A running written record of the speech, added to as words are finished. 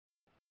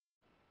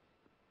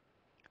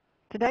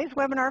Today's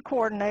webinar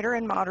coordinator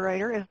and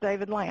moderator is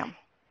David Lamb.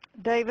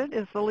 David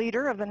is the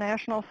leader of the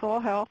National Soil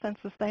Health and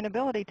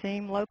Sustainability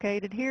Team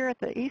located here at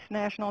the East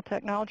National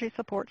Technology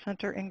Support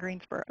Center in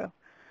Greensboro.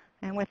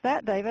 And with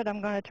that, David,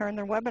 I'm going to turn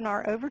the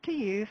webinar over to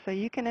you so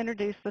you can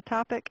introduce the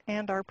topic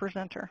and our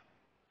presenter.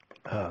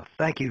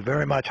 Thank you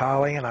very much,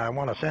 Holly, and I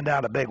want to send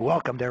out a big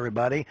welcome to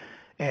everybody.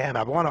 And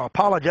I want to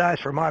apologize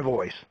for my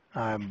voice.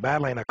 I'm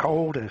battling a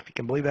cold, if you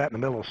can believe that, in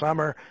the middle of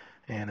summer,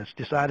 and it's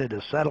decided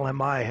to settle in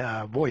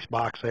my voice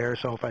box there.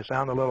 So if I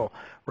sound a little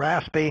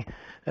raspy,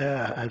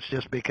 it's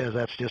just because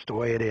that's just the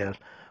way it is.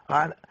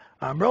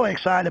 I'm really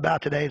excited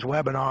about today's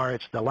webinar.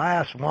 It's the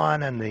last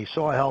one in the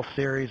Soil Health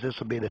series. This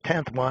will be the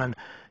 10th one,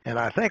 and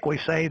I think we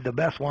saved the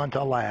best one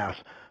till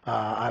last.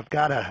 I've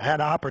had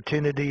an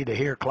opportunity to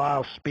hear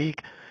Klaas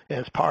speak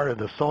as part of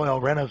the Soil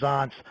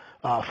Renaissance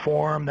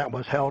forum that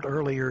was held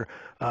earlier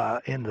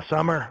in the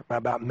summer,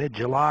 about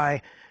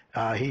mid-July.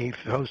 He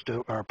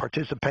hosted or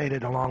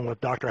participated along with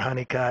Dr.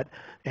 Honeycutt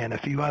and a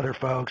few other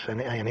folks,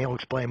 and he'll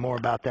explain more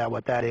about that,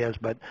 what that is.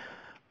 But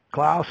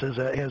Klaas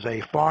is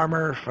a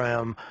farmer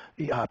from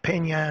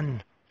Penn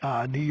Yan,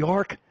 New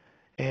York,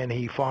 and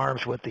he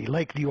farms with the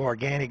Lakeview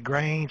Organic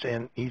Grains,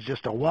 and he's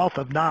just a wealth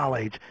of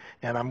knowledge.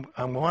 And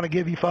I want to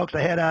give you folks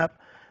a head up.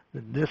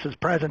 This is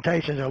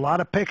presentations, there are a lot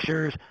of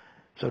pictures,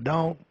 so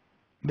don't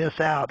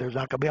miss out. There's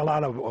not going to be a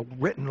lot of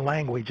written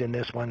language in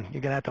this one.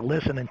 You're going to have to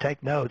listen and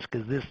take notes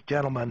because this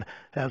gentleman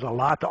has a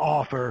lot to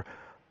offer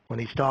when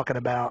he's talking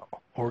about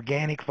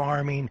organic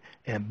farming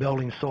and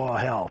building soil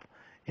health.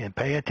 And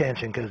pay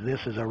attention because this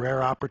is a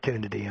rare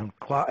opportunity. And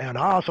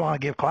I also want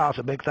to give Klaas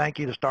a big thank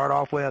you to start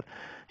off with.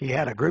 He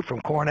had a group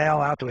from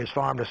Cornell out to his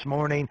farm this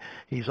morning.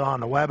 He's on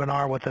the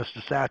webinar with us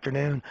this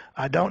afternoon.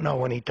 I don't know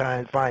when he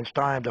finds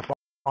time to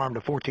farm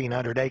the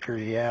 1,400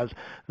 acres he has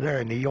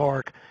there in New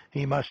York.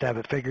 He must have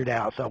it figured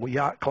out. So,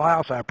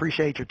 Klaas, I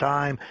appreciate your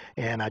time,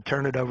 and I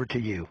turn it over to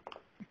you.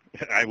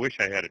 I wish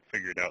I had it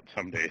figured out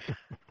some days.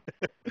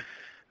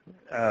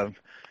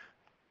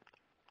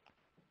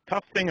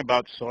 Tough thing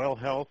about soil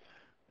health,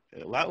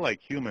 a lot like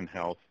human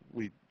health,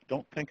 we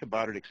don't think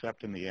about it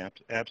except in the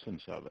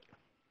absence of it.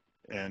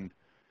 And,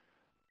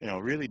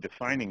 really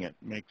defining it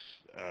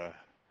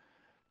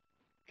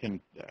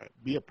can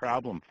be a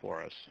problem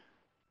for us.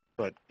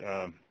 But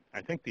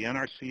I think the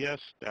NRCS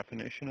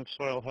definition of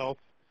soil health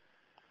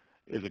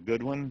is a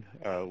good one.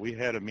 We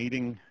had a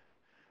meeting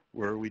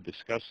where we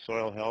discussed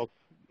soil health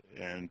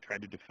and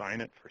tried to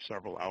define it for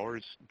several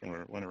hours,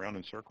 and went around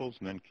in circles,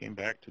 and then came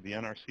back to the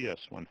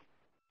NRCS one,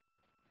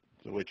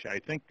 which I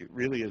think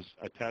really is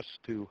a test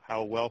to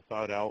how well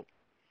thought out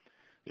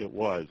it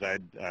was.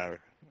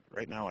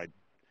 Right now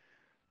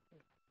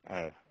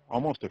I'm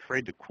almost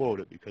afraid to quote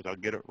it because I'll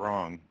get it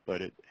wrong,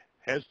 but it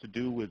has to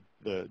do with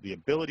the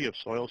ability of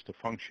soils to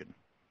function,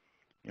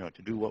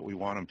 to do what we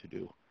want them to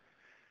do.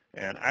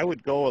 And I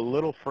would go a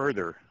little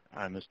further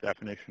on this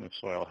definition of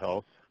soil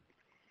health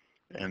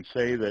and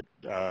say that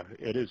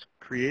it is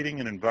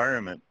creating an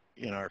environment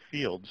in our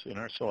fields, in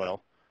our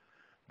soil,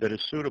 that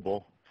is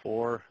suitable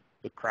for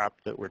the crop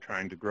that we're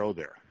trying to grow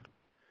there.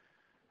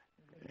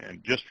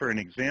 And just for an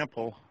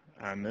example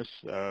on this,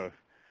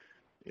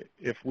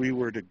 if we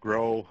were to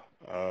grow,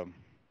 and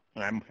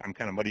I'm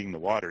kind of muddying the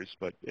waters,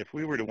 but if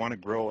we were to want to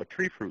grow a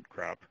tree fruit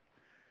crop,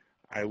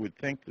 I would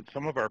think that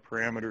some of our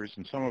parameters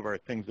and some of our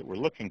things that we're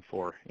looking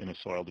for in a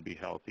soil to be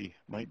healthy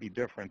might be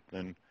different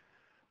than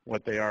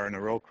what they are in a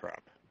row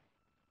crop.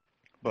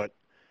 But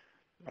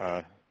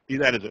be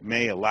that as it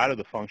may, a lot of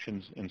the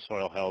functions in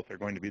soil health are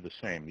going to be the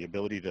same. The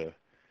ability to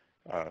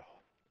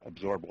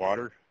absorb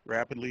water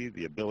rapidly,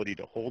 the ability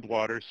to hold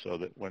water so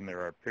that when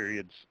there are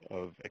periods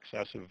of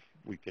excessive,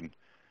 we can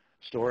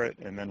store it,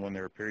 and then when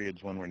there are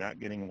periods when we're not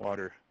getting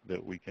water,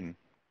 that we can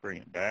bring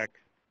it back.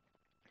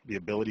 The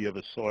ability of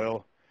a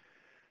soil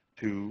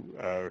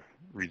to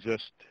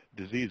resist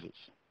diseases.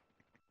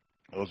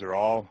 Those are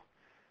all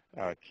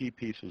key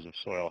pieces of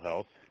soil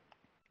health.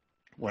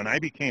 When I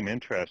became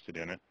interested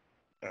in it,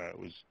 it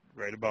was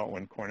right about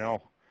when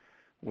Cornell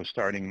was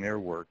starting their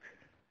work,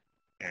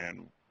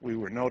 and we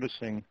were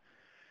noticing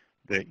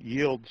that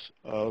yields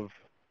of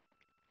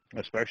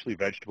especially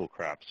vegetable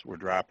crops were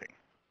dropping.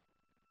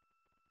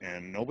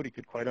 And nobody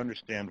could quite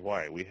understand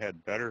why. We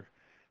had better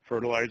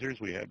fertilizers,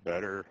 we had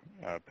better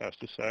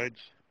pesticides,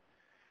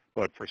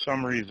 but for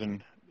some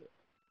reason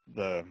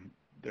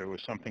there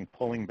was something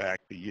pulling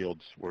back the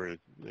yields where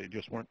they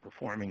just weren't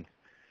performing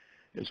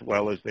as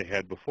well as they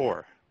had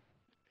before.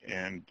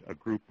 And a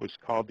group was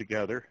called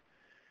together,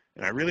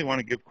 and I really want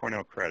to give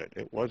Cornell credit.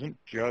 It wasn't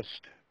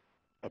just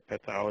a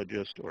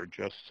pathologist or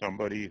just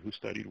somebody who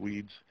studied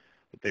weeds,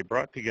 but they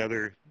brought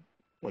together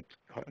what's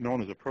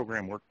known as a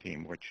program work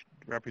team, which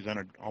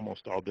represented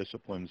almost all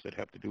disciplines that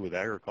have to do with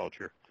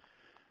agriculture,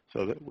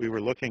 so that we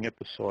were looking at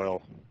the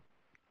soil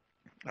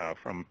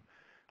from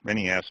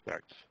many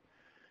aspects.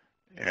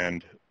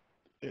 And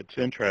it's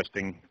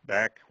interesting,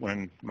 back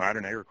when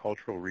modern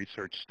agricultural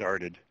research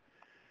started,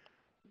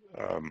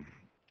 of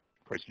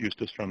course,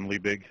 Eustace from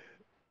Liebig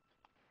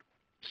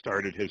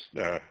started his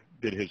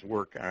did his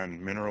work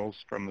on minerals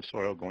from the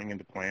soil going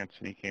into plants,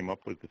 and he came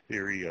up with the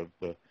theory of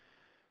the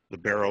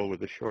barrel with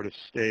the shortest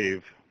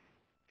stave,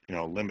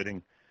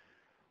 limiting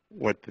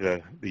what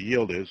the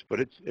yield is. But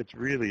it's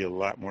really a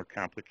lot more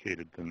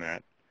complicated than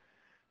that.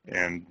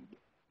 And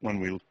when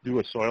we do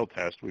a soil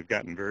test, we've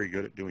gotten very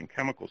good at doing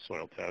chemical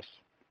soil tests,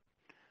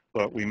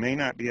 but we may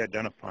not be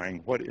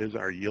identifying what is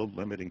our yield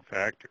limiting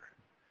factor.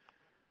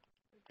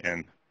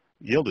 And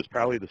yield is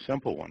probably the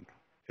simple one.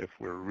 If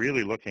we're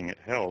really looking at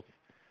health,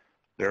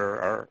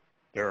 there are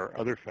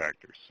other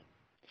factors.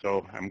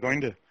 So I'm going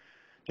to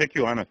take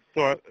you on a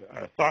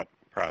thought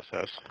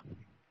process.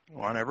 I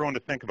want everyone to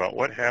think about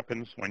what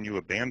happens when you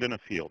abandon a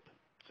field,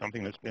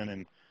 something that's been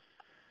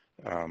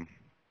in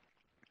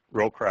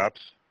row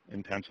crops,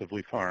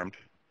 intensively farmed.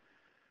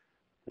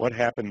 What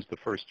happens the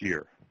first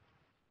year?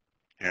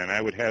 And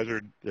I would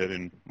hazard that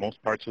in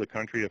most parts of the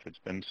country, if it's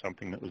been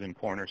something that was in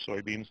corn or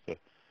soybeans, the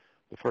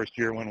first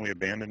year when we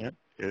abandon it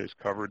is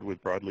covered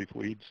with broadleaf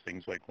weeds,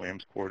 things like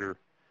lamb's quarter,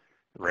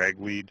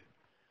 ragweed,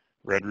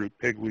 redroot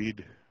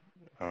pigweed,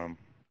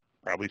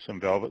 probably some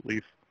velvet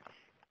leaf.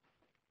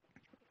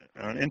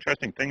 An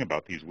interesting thing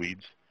about these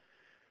weeds,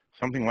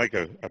 something like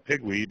a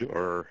pigweed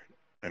or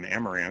an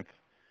amaranth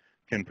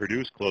can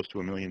produce close to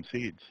 1 million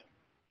seeds.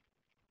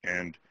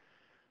 And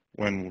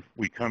when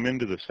we come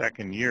into the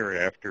second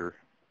year after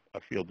a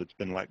field that's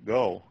been let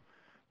go,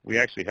 we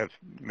actually have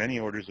many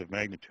orders of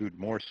magnitude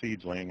more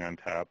seeds laying on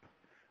top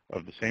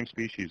of the same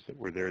species that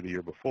were there the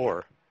year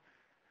before.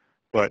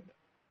 But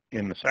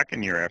in the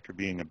second year after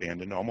being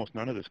abandoned, almost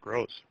none of this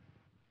grows.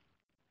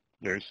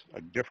 There's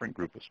a different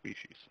group of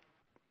species.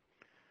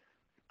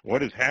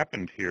 What has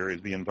happened here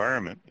is the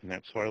environment in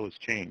that soil has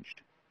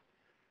changed.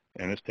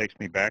 And this takes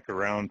me back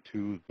around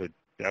to the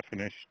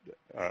definition,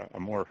 a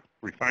more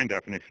refined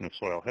definition of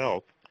soil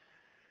health,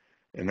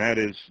 and that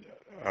is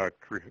a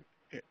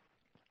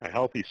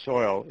healthy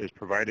soil is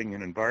providing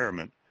an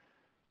environment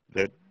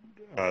that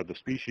the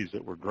species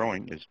that we're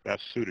growing is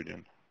best suited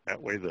in.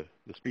 That way the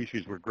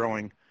species we're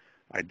growing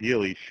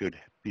ideally should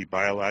be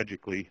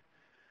biologically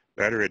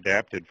better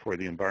adapted for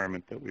the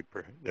environment that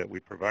we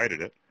provided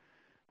it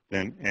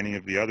than any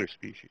of the other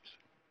species.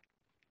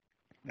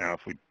 Now,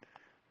 if we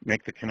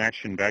make the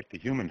connection back to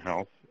human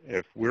health,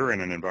 if we're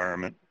in an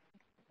environment,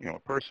 a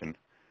person,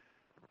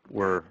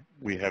 where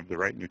we have the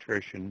right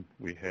nutrition,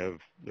 we have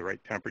the right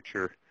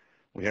temperature,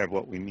 we have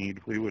what we need,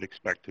 we would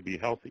expect to be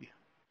healthy.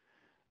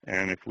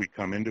 And if we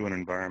come into an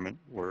environment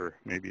where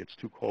maybe it's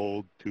too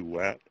cold, too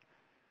wet,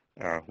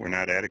 we're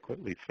not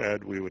adequately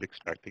fed, we would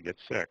expect to get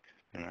sick.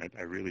 And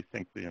I really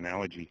think the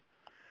analogy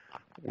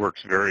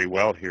works very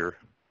well here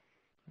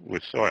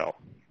with soil.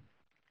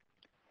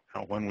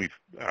 Now, when we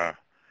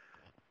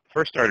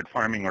first started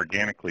farming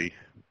organically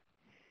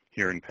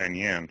here in Penn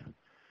Yan,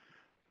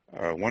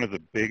 one of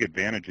the big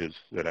advantages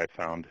that I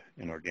found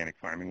in organic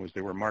farming was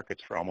there were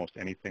markets for almost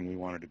anything we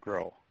wanted to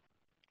grow.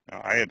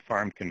 Now, I had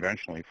farmed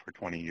conventionally for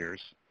 20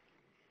 years,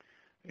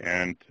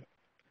 and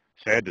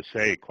sad to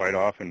say, quite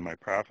often my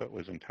profit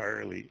was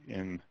entirely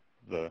in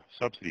the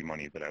subsidy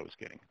money that I was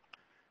getting,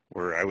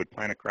 where I would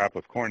plant a crop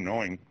of corn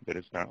knowing that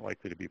it's not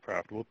likely to be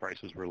profitable.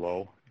 Prices were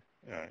low,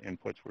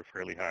 inputs were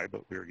fairly high,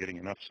 but we were getting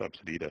enough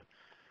subsidy to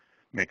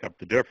make up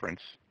the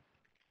difference.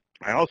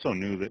 I also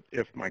knew that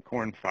if my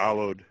corn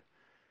followed,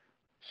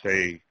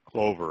 say,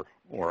 clover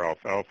or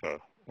alfalfa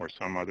or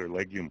some other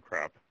legume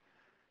crop,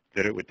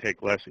 that it would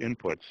take less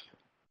inputs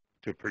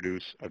to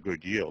produce a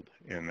good yield,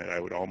 and that I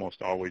would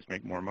almost always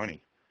make more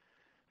money.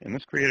 And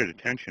this created a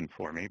tension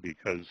for me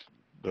because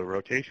the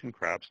rotation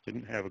crops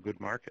didn't have a good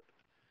market.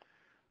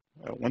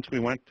 Once we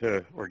went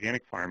to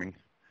organic farming,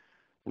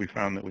 we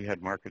found that we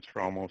had markets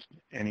for almost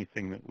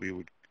anything that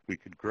we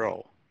could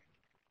grow.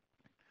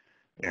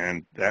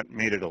 And that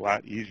made it a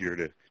lot easier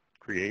to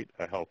create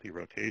a healthy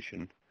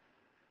rotation,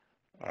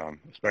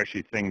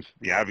 especially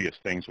the obvious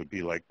things would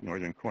be like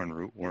northern corn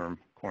rootworm,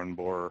 corn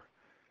borer.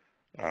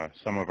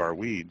 Some of our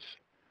weeds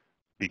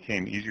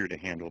became easier to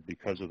handle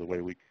because of the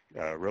way we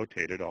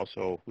rotated.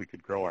 Also, we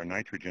could grow our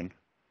nitrogen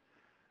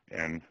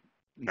and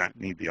not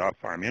need the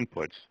off-farm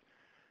inputs.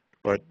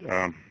 But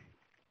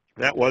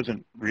that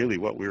wasn't really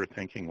what we were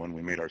thinking when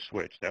we made our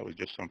switch. That was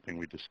just something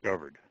we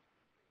discovered.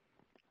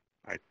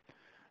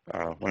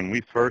 When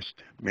we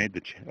first made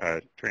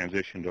the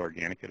transition to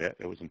organic,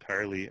 it was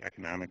entirely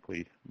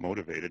economically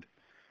motivated.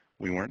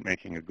 We weren't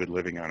making a good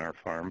living on our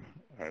farm.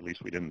 At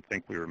least we didn't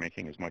think we were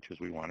making as much as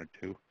we wanted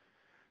to.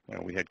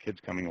 We had kids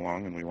coming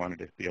along, and we wanted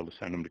to be able to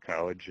send them to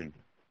college and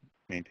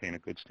maintain a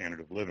good standard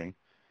of living.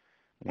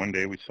 One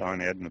day we saw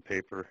an ad in the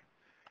paper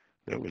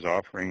that was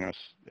offering us,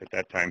 at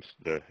that time,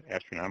 the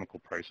astronomical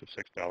price of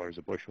 $6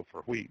 a bushel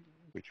for wheat,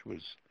 which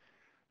was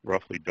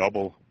roughly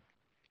double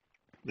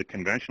the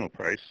conventional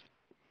price.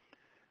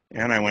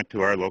 And I went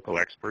to our local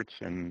experts,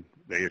 and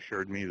they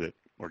assured me that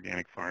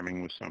organic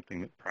farming was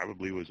something that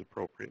probably was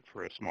appropriate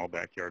for a small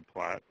backyard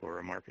plot or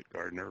a market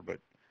gardener, but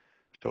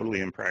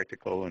totally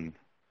impractical and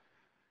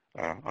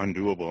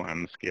undoable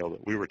on the scale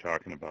that we were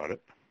talking about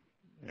it.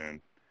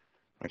 And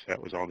I guess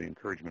that was all the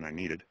encouragement I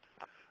needed.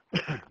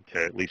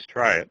 to at least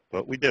try it.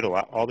 But we did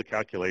all the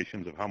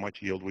calculations of how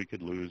much yield we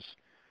could lose,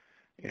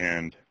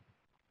 and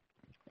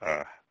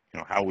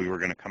how we were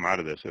going to come out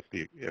of this if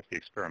the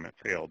experiment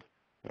failed.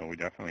 So we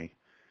definitely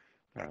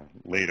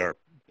laid our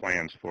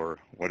plans for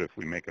what if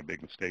we make a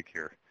big mistake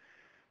here.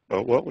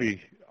 But what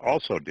we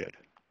also did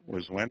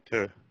was went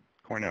to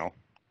Cornell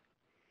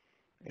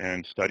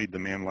and studied the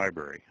Mann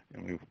Library.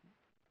 And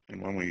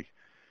when we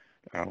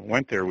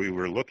went there, we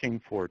were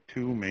looking for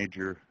two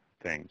major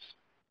things.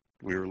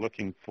 We were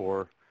looking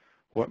for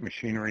what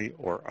machinery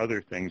or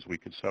other things we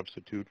could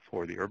substitute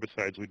for the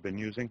herbicides we'd been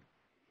using,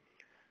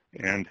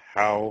 and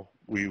how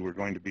we were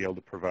going to be able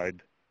to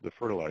provide the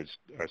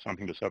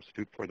something to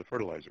substitute for the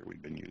fertilizer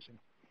we'd been using.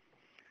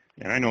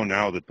 And I know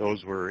now that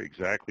those were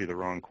exactly the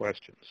wrong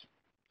questions.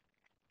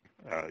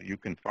 You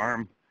can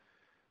farm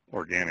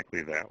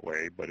organically that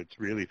way, but it's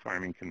really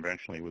farming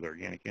conventionally with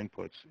organic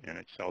inputs, and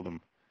it seldom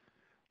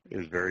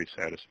is very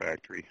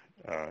satisfactory.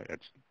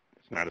 It's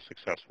not a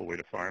successful way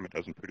to farm. It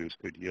doesn't produce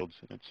good yields,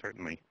 and it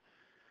certainly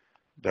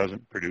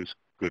doesn't produce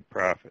good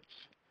profits.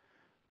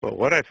 But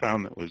what I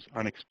found that was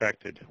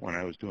unexpected when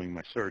I was doing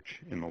my search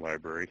in the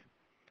library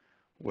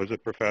was a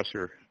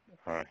professor.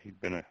 He'd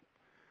been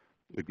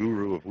the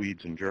guru of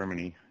weeds in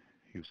Germany.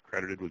 He was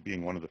credited with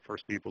being one of the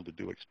first people to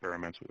do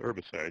experiments with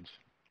herbicides.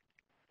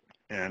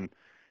 And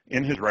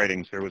in his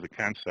writings, there was a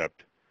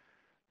concept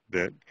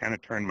that kind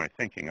of turned my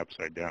thinking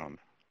upside down.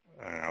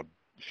 I'll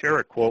share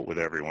a quote with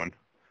everyone.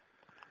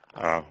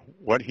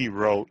 What he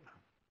wrote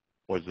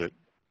was that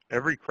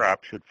every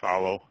crop should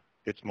follow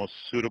its most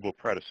suitable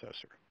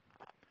predecessor,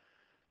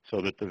 so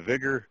that the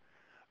vigor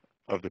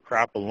of the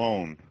crop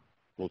alone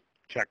will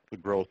check the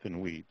growth in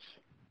weeds.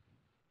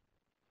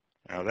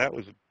 Now that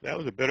was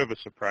a bit of a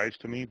surprise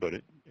to me, but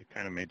it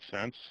kind of made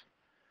sense.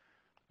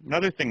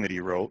 Another thing that he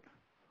wrote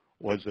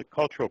was that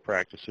cultural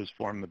practices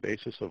form the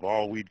basis of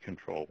all weed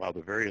control, while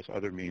the various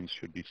other means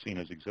should be seen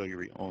as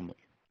auxiliary only.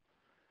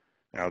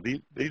 Now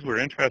these were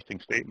interesting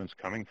statements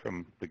coming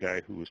from the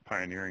guy who was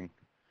pioneering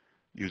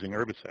using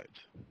herbicides.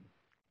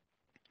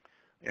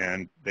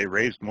 And they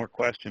raised more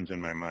questions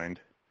in my mind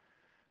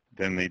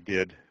than they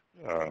did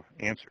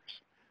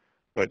answers.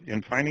 But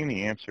in finding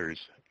the answers,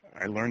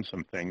 I learned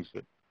some things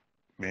that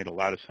made a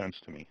lot of sense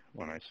to me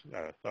when I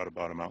thought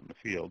about them out in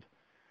the field.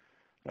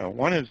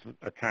 One is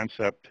a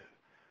concept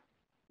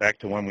back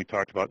to when we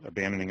talked about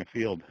abandoning a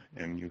field,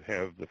 and you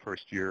have the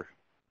first year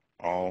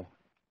all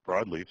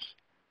broadleafs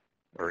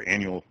or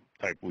annual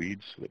type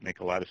weeds that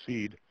make a lot of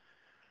seed,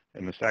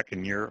 and the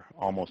second year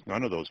almost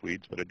none of those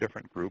weeds, but a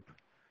different group.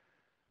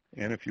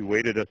 And if you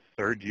waited a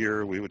third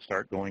year, we would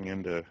start going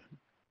into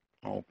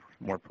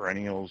more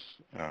perennials,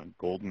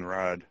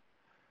 goldenrod,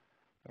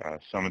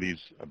 some of these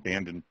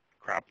abandoned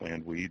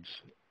cropland weeds.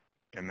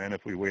 And then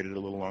if we waited a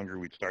little longer,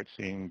 we'd start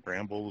seeing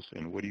brambles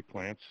and woody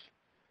plants,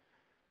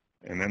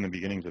 and then the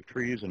beginnings of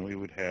trees, and we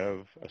would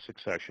have a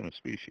succession of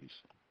species.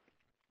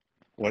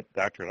 What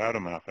Dr.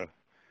 Laudemacher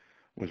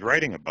was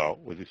writing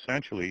about was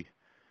essentially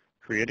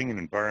creating an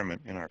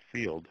environment in our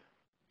field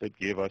that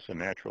gave us a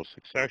natural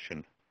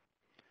succession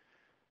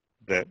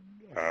that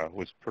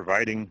was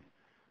providing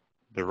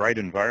the right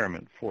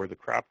environment for the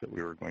crop that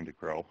we were going to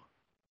grow.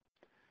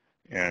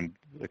 And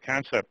the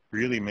concept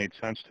really made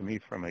sense to me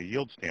from a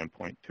yield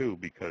standpoint too,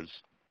 because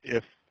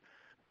if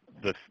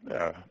the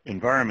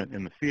environment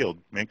in the field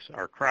makes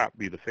our crop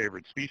be the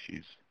favored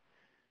species,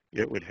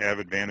 it would have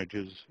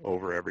advantages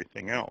over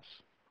everything else.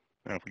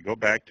 Now, if we go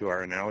back to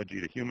our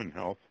analogy to human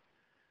health,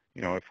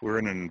 if we're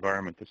in an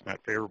environment that's not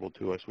favorable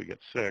to us, we get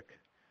sick.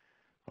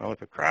 Well,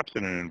 if a crop's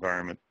in an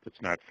environment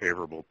that's not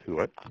favorable to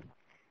it,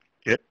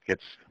 it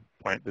gets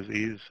plant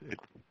disease.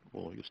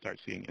 You'll start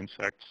seeing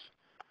insects.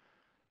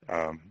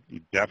 You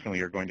definitely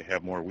are going to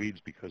have more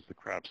weeds because the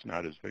crop's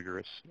not as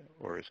vigorous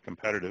or as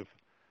competitive.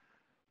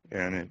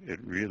 And it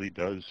really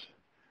does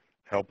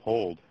help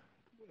hold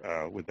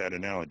with that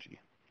analogy.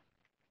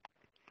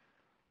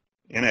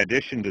 In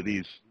addition to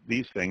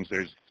these things,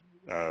 there's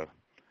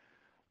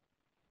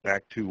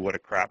back to what a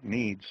crop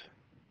needs.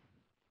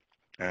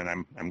 And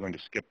I'm going to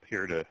skip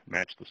here to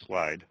match the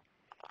slide.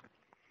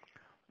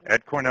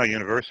 At Cornell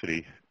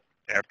University,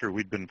 after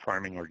we'd been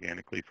farming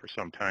organically for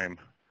some time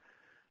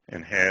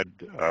and had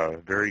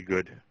very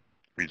good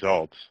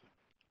results,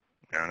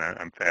 and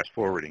I'm fast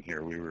forwarding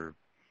here, we were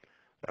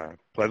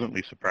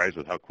pleasantly surprised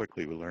with how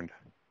quickly we learned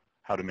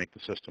how to make the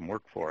system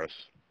work for us.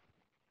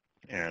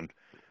 And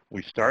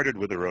we started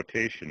with a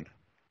rotation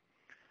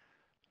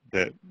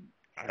that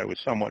I was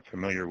somewhat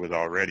familiar with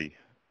already,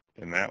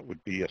 and that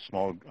would be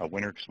a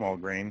winter small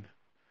grain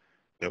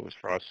that was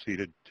frost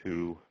seeded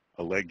to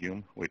a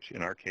legume, which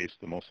in our case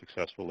the most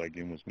successful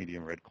legume was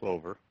medium red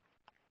clover.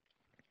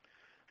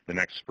 The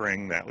next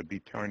spring that would be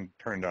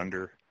turned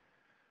under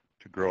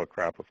to grow a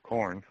crop of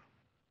corn.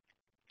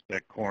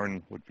 That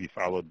corn would be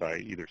followed by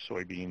either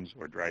soybeans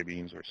or dry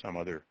beans or some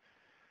other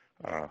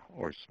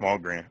or small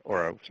grain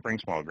or a spring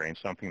small grain,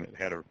 something that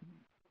had a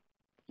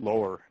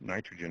lower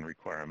nitrogen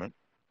requirement.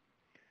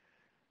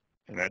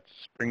 and that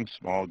spring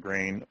small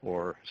grain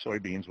or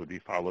soybeans would be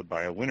followed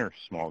by a winter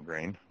small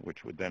grain,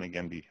 which would then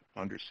again be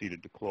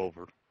underseeded to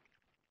clover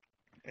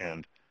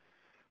and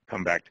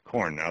come back to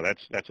corn. Now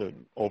that's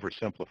an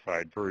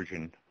oversimplified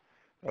version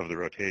of the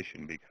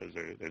rotation because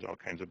there's all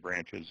kinds of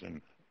branches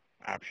and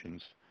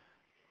options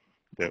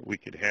that we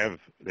could have,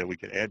 that we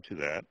could add to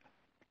that.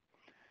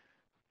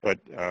 But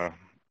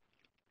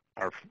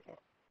our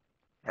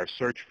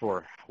search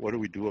for what do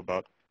we do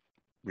about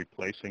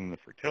replacing the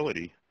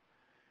fertility,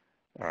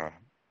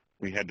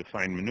 we had to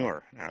find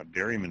manure. Now,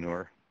 dairy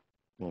manure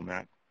will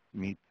not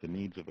meet the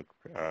needs of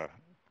a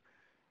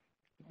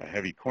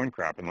heavy corn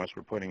crop unless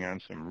we're putting on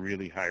some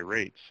really high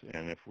rates.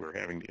 And if we're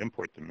having to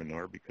import the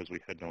manure because we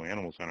had no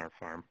animals on our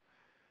farm,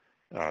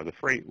 the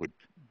freight would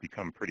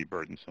become pretty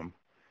burdensome.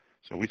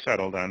 So we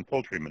settled on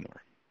poultry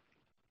manure.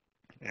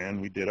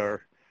 And we did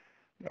our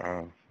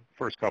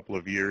first couple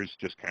of years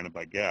just kind of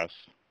by guess.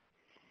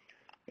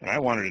 And I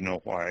wanted to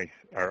know why,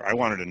 or I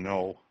wanted to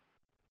know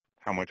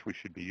how much we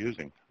should be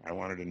using. I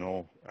wanted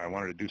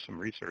to do some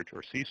research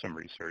or see some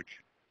research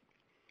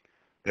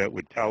that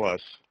would tell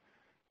us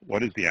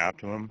what is the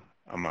optimum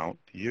amount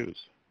to use.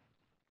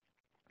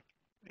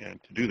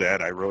 And to do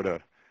that, I wrote a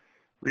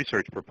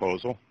research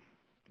proposal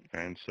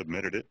and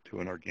submitted it to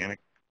an organic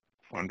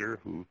funder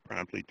who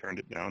promptly turned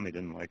it down. They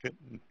didn't like it.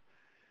 And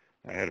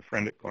I had a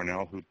friend at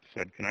Cornell who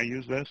said, "Can I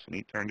use this?" And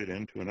he turned it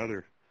into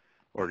another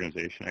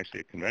organization,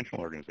 actually a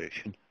conventional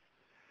organization.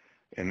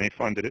 And they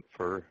funded it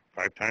for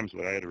 5 times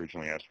what I had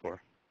originally asked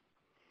for.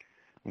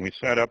 And we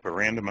set up a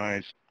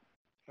randomized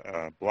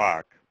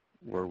block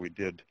where we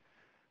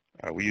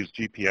used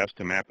GPS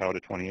to map out a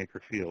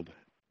 20-acre field.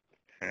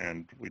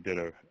 And we did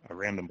a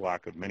random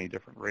block of many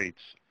different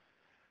rates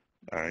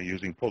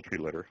using poultry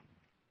litter.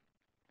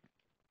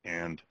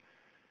 And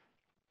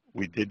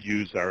we did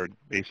use our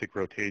basic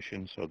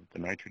rotation so that the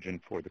nitrogen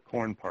for the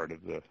corn part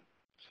of the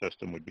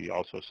system would be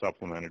also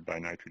supplemented by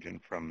nitrogen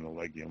from the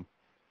legume.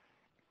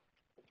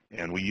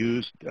 And we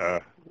used,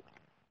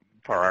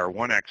 for our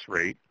 1X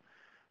rate,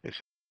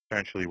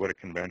 essentially what a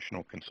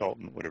conventional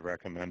consultant would have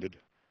recommended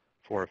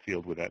for a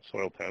field with that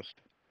soil test.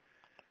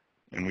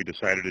 And we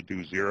decided to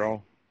do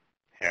 0,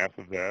 half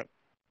of that,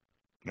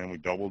 and then we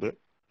doubled it.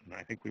 And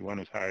I think we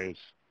went as high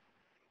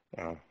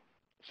as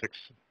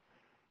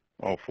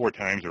 4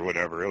 times or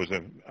whatever. It was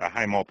a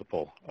high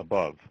multiple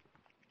above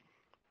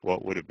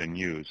what would have been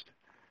used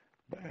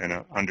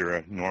under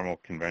a normal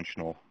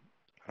conventional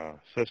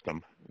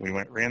system. We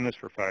ran this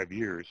for 5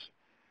 years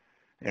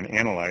and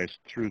analyzed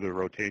through the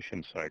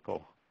rotation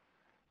cycle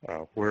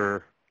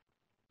where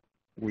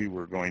we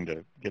were going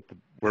to get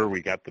where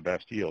we got the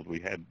best yield. We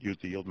had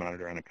used a yield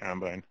monitor on a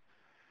combine,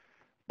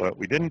 but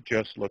we didn't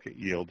just look at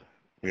yield.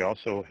 We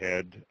also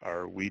had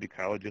our weed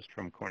ecologist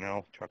from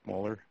Cornell, Chuck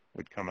Moeller,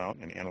 would come out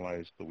and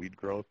analyze the weed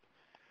growth.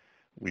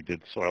 We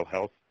did soil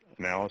health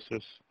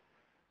analysis.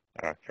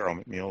 Carol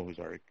McNeil, who's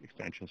our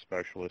extension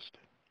specialist,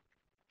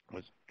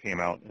 came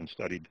out and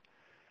studied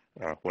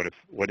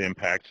what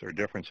impacts or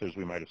differences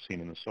we might have seen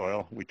in the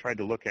soil. We tried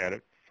to look at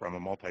it from a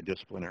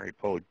multidisciplinary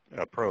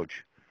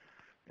approach,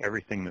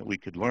 everything that we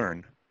could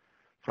learn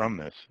from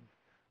this.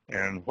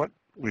 And what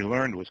we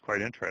learned was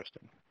quite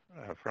interesting.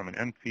 From an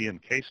NP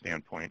and K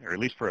standpoint, or at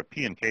least for a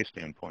P and K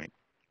standpoint,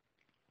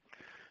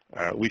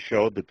 we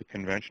showed that the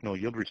conventional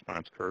yield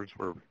response curves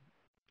were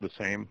the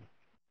same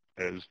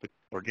as the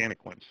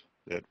organic ones,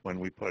 that when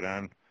we put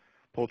on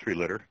poultry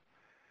litter,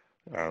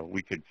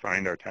 we could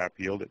find our top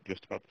yield at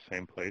just about the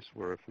same place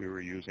where if we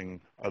were using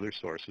other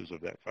sources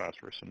of that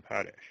phosphorus and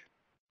potash,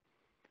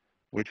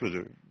 which was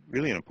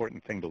really an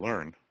important thing to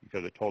learn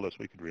because it told us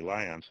we could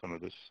rely on some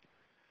of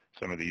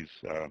these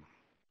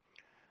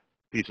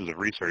pieces of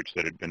research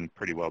that had been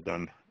pretty well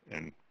done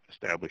and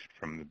established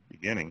from the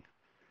beginning.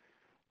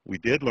 We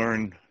did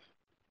learn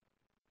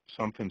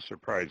something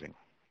surprising,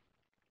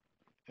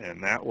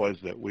 and that was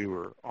that we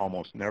were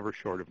almost never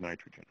short of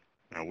nitrogen.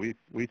 Now,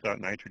 we thought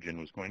nitrogen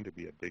was going to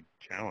be a big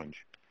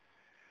challenge,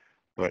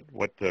 but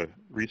what the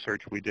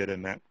research we did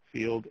in that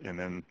field, and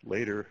then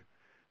later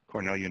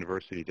Cornell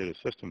University did a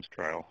systems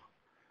trial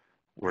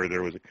where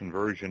there was a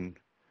conversion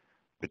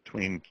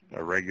between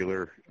a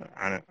regular,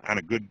 on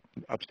a good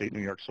upstate New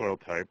York soil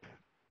type,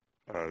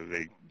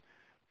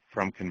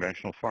 from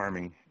conventional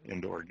farming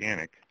into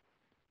organic.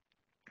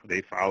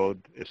 They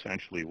followed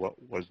essentially what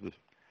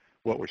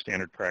were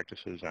standard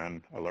practices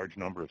on a large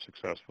number of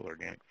successful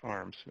organic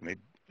farms,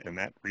 and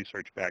that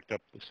research backed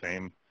up the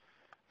same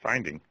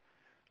finding,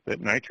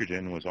 that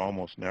nitrogen was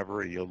almost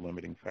never a yield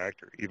limiting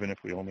factor. Even if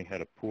we only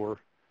had a poor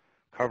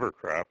cover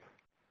crop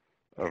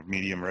of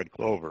medium red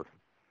clover,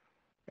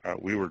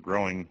 we were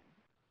growing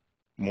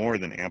more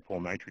than ample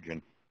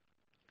nitrogen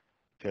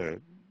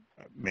to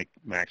make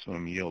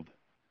maximum yield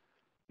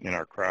in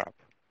our crop.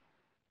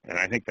 And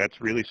I think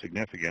that's really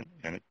significant,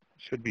 and it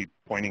should be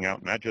pointing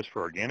out not just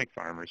for organic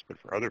farmers, but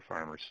for other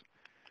farmers,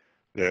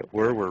 that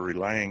where we're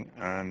relying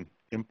on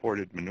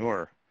imported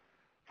manure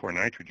for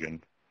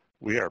nitrogen,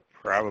 we are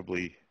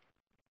probably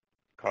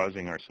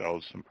causing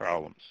ourselves some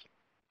problems.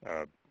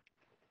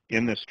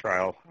 In this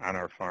trial on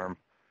our farm,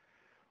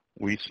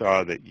 we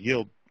saw that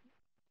yield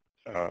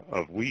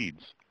of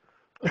weeds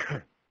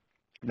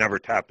never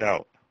topped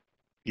out.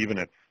 Even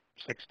at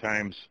 6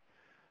 times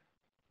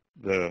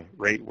the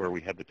rate where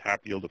we had the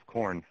top yield of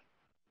corn,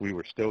 we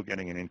were still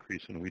getting an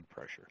increase in weed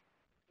pressure.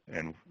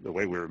 And the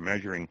way we were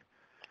measuring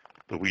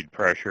the weed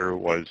pressure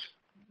was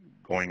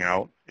going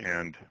out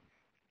and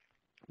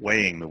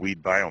weighing the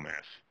weed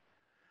biomass.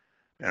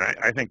 And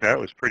I think that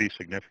was pretty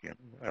significant.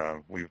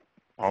 We've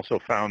also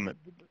found that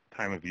the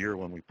time of year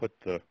when we put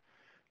the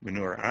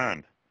manure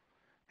on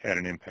had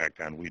an impact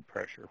on weed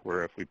pressure,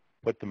 where if we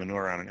put the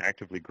manure on an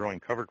actively growing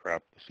cover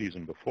crop the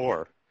season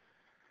before,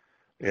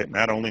 it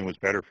not only was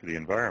better for the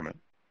environment,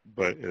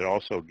 but it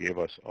also gave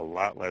us a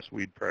lot less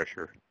weed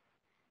pressure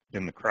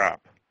in the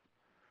crop.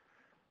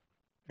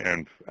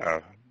 And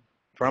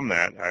from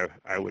that,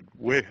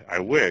 I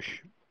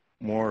wish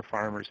more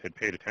farmers had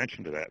paid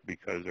attention to that,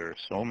 because there are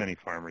so many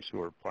farmers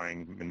who are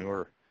applying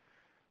manure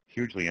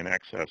hugely in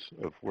excess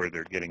of where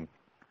they're getting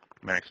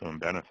maximum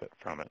benefit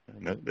from it.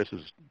 And this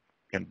is,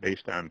 again,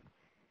 based on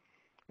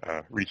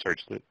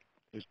research that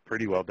is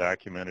pretty well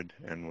documented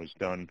and was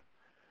done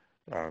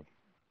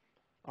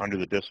under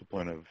the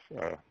discipline of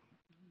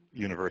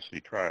university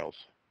trials.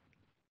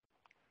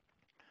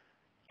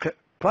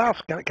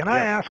 Klaus, can I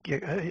ask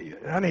you,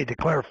 I need to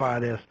clarify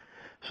this.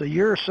 So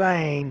you're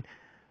saying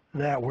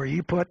that where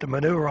you put the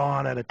manure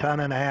on at 1.5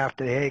 tons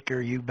to the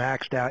acre, you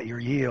maxed out your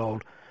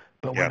yield,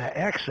 but when the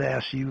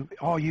excess,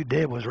 all you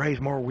did was raise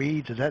more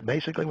weeds? Is that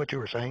basically what you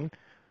were saying?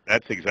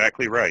 That's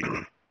exactly right.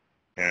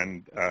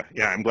 And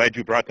yeah, I'm glad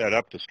you brought that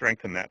up to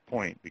strengthen that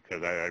point,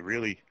 because I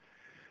really,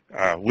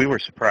 we were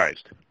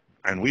surprised.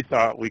 And we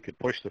thought we could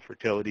push the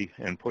fertility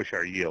and push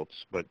our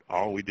yields, but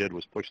all we did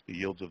was push the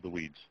yields of the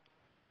weeds.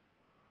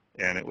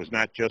 And it was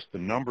not just the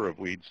number of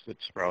weeds that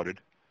sprouted.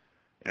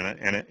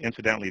 And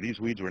incidentally, these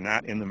weeds were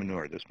not in the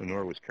manure. This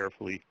manure was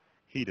carefully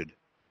heated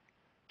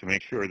to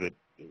make sure that,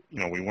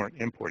 we weren't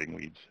importing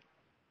weeds.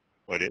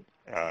 But it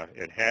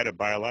had a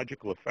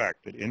biological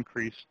effect that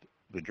increased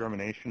the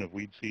germination of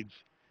weed seeds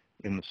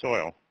in the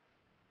soil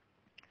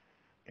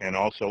and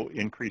also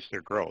increased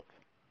their growth.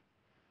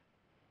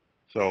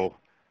 So,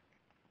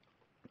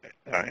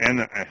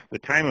 the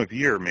time of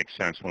year makes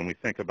sense when we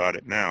think about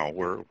it now,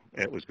 where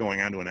it was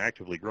going on to an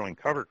actively growing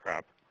cover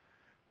crop.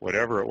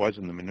 Whatever it was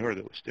in the manure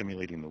that was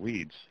stimulating the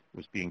weeds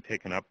was being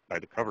taken up by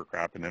the cover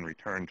crop and then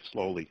returned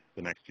slowly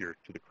the next year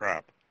to the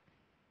crop.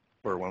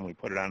 Where when we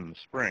put it on in the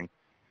spring,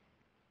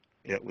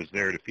 it was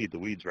there to feed the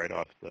weeds right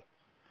off the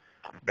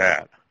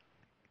bat.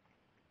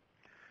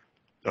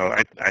 So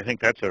I think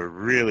that's a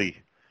really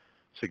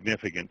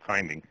significant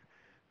finding.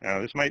 Now,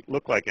 this might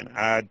look like an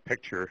odd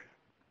picture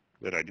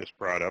that I just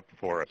brought up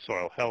for a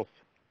soil health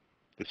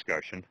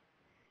discussion,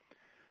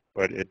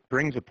 but it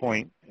brings a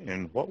point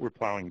in what we're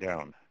plowing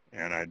down.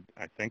 And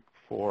I think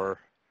for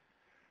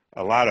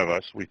a lot of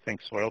us, we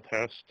think soil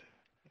test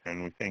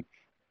and we think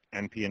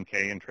NP and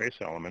K and trace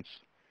elements,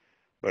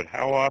 but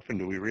how often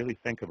do we really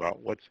think about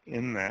what's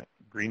in that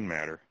green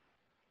matter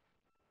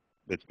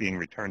that's being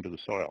returned to the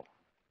soil?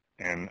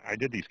 And I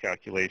did these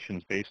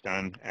calculations based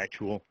on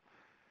actual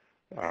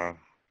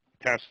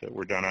tests that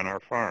were done on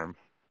our farm.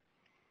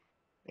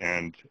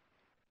 And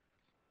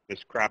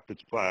this crop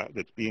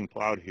that's being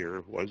plowed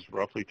here was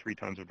roughly 3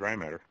 tons of dry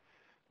matter.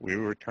 We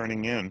were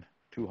turning in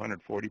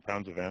 240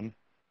 pounds of N,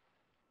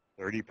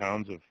 30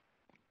 pounds of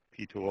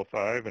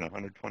P2O5, and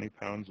 120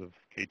 pounds of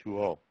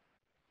K2O.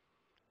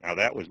 Now,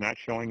 that was not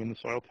showing in the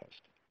soil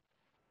test.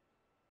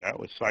 That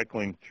was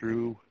cycling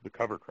through the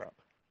cover crop.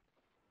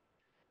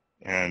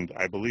 And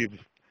I believe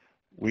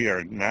we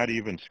are not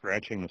even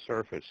scratching the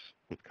surface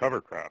with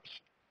cover crops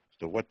as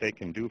to what they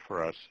can do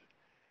for us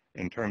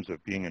in terms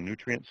of being a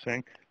nutrient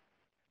sink.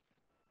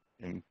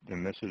 And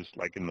this is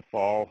like in the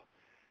fall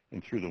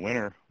and through the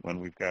winter when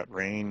we've got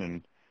rain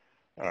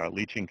and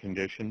leaching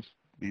conditions.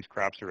 These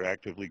crops are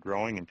actively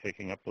growing and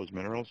taking up those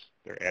minerals.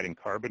 They're adding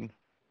carbon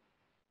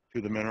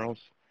to the minerals.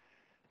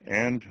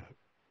 And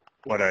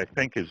what I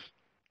think is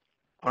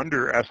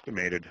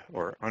underestimated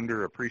or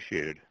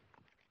underappreciated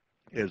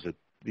is that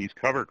these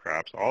cover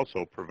crops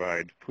also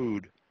provide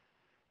food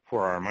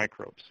for our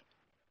microbes.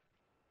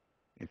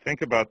 You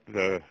think about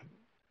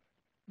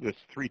this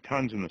 3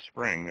 tons in the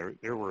spring.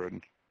 There were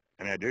an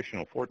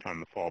additional 4 ton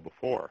the fall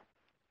before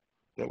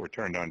that were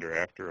turned under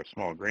after a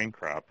small grain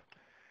crop.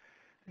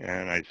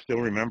 And I still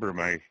remember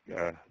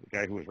the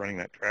guy who was running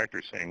that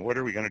tractor saying, "What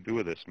are we going to do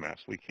with this mess?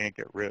 We can't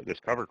get rid of this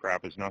cover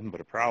crop. Is nothing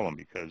but a problem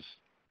because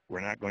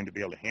we're not going to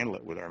be able to handle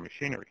it with our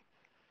machinery."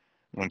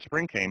 When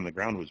spring came, the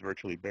ground was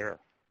virtually bare.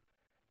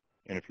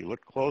 And if you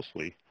look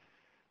closely,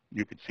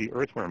 you could see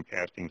earthworm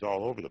castings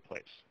all over the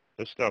place.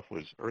 This stuff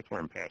was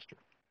earthworm pasture.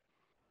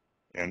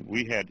 And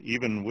we had,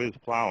 even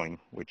with plowing,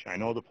 which I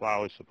know the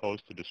plow is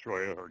supposed to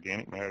destroy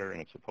organic matter and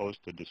it's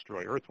supposed to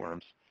destroy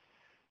earthworms,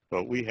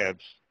 but we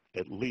had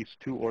at least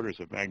 2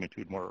 orders of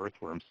magnitude more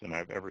earthworms than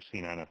I've ever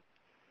seen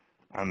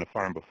on the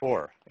farm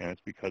before, and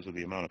it's because of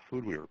the amount of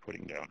food we were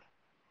putting down.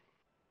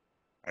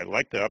 I'd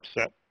like to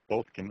upset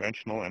both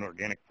conventional and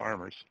organic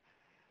farmers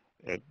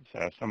at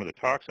some of the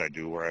talks I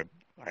do, where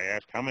I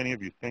ask, how many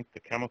of you think the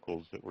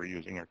chemicals that we're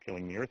using are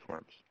killing the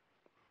earthworms?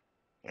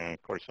 And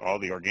of course, all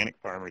the organic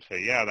farmers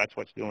say, yeah, that's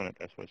what's doing it,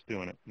 that's what's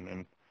doing it. And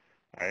then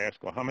I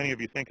ask, well, how many of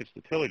you think it's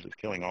the tillage that's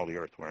killing all the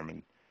earthworm?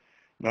 And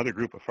another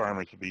group of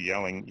farmers would be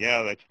yelling,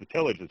 yeah, that's the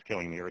tillage that's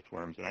killing the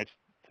earthworms. And I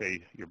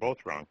say, you're both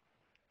wrong.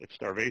 It's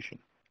starvation.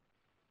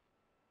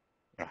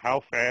 Now,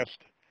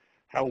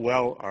 how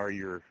well are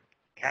your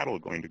cattle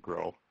going to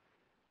grow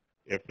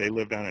if they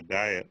lived on a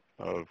diet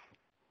of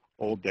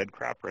old dead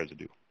crop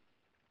residue?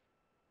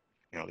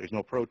 You know, there's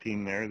no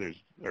protein there. There's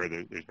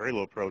very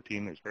little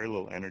protein. There's very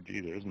little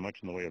energy. There isn't much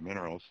in the way of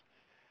minerals.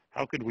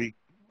 How could we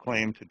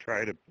claim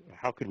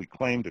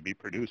to be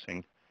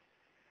producing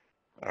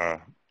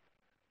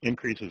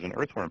increases in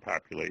earthworm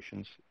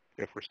populations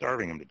if we're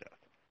starving them to death?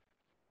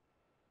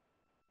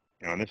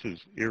 You know, and this is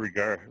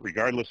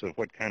regardless of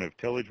what kind of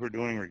tillage we're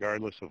doing,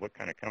 regardless of what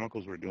kind of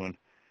chemicals we're doing.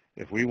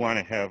 If we want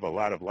to have a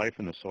lot of life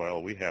in the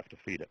soil, we have to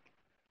feed it.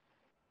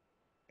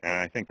 And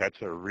I think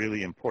that's a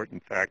really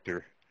important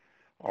factor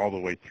all the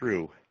way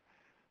through.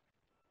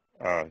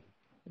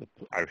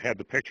 I've had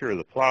the picture of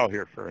the plow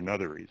here for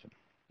another reason.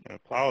 You know,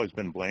 the plow has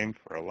been blamed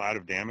for a lot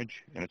of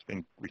damage, and it's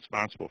been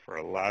responsible for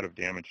a lot of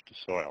damage to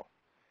soil.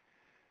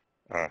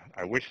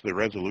 I wish the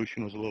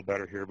resolution was a little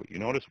better here, but you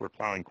notice we're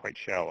plowing quite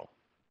shallow,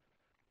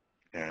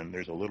 and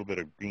there's a little bit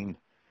of green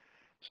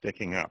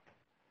sticking up.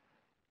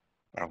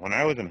 When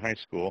I was in high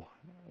school,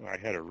 I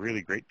had a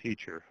really great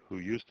teacher who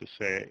used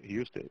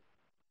to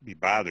be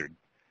bothered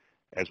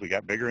as we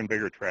got bigger and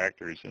bigger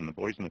tractors, and the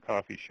boys in the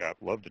coffee shop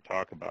loved to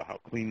talk about how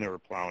clean they were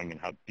plowing and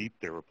how deep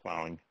they were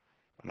plowing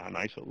and how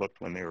nice it looked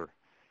when they were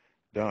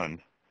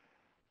done.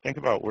 Think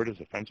about, where does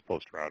a fence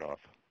post rot off?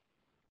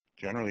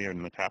 Generally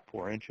in the top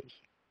 4 inches.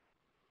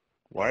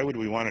 Why would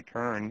we want to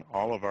turn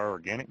all of our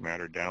organic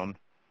matter down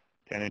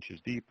 10 inches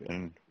deep,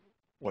 and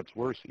what's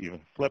worse, even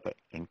flip it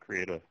and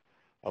create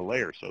a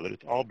layer so that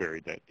it's all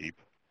buried that deep?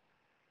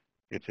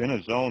 It's in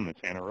a zone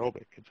that's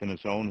anaerobic. It's in a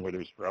zone where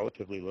there's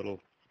relatively little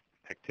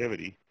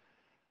activity.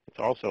 It's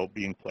also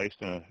being placed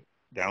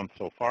down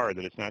so far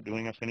that it's not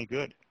doing us any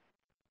good.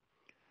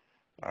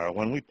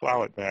 When we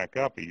plow it back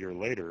up a year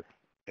later,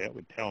 that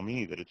would tell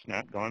me that it's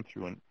not gone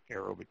through an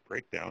aerobic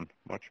breakdown.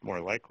 Much more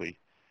likely,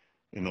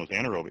 in those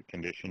anaerobic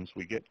conditions,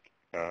 we get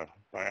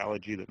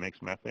biology that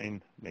makes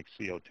methane, makes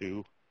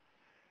CO2,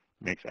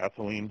 makes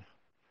ethylene.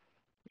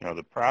 You know,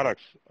 the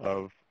products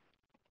of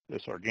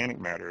this organic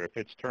matter, if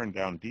it's turned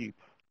down deep,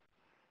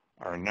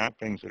 are not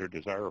things that are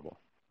desirable.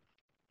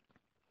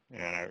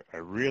 And I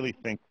really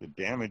think the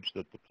damage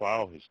that the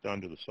plow has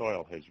done to the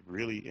soil has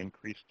really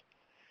increased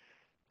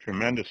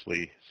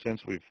tremendously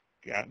since we've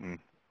gotten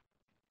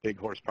big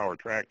horsepower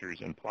tractors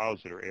and plows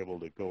that are able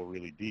to go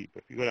really deep.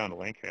 If you go down to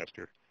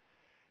Lancaster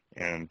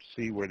and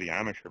see where the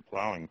Amish are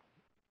plowing,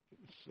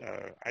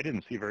 I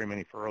didn't see very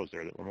many furrows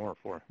there that were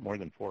more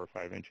than 4 or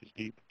 5 inches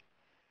deep.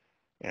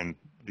 And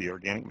the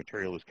organic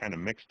material is kind of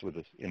mixed with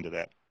into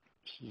that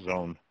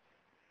zone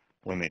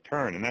when they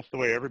turn, and that's the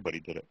way everybody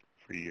did it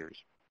for years.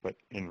 But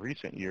in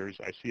recent years,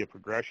 I see a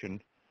progression,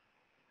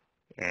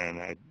 and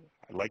I'd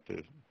like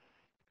to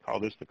call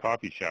this the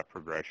coffee shop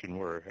progression,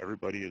 where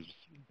everybody is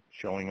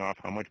showing off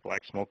how much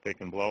black smoke they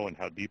can blow and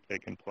how deep they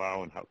can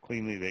plow and how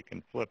cleanly they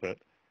can flip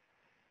it.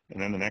 And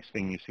then the next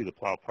thing, you see the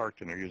plow parked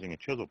and they're using a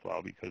chisel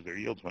plow because their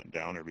yields went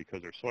down or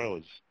because their soil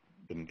has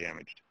been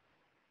damaged.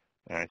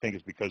 And I think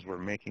it's because we're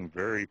making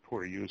very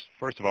poor use.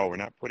 First of all, we're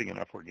not putting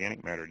enough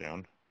organic matter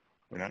down.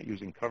 We're not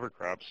using cover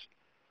crops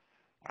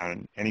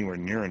on anywhere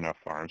near enough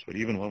farms. But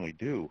even when we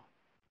do,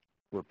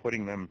 we're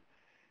putting them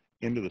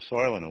into the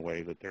soil in a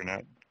way that they're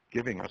not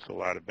giving us a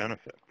lot of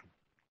benefit.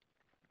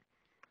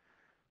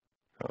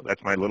 So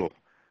that's my little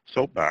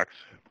soapbox.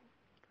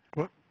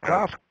 Well,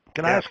 Klaas,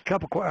 can I ask a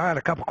couple? I had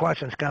a couple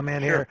questions come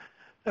in Sure. here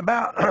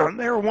about.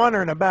 They were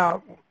wondering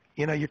about.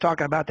 You know, you're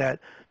talking about that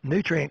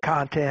nutrient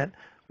content.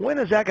 When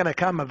is that going to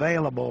come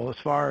available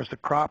as far as the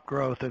crop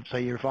growth? If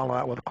say you're following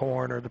out with the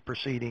corn or the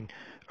preceding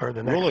or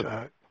the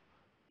next.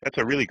 That's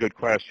a really good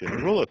question.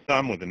 The rule of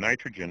thumb with the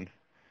nitrogen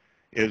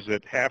is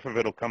that half of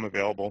it will come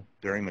available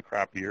during the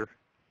crop year,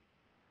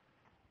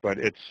 but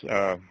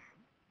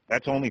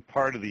that's only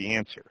part of the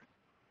answer.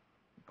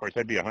 Of course,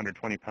 that'd be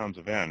 120 pounds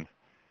of N,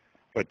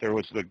 but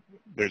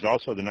there's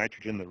also the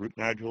nitrogen, the root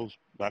nodules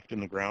left in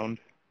the ground.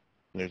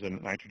 There's a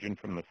nitrogen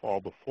from the fall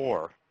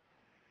before,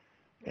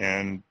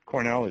 and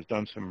Cornell has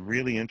done some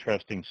really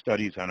interesting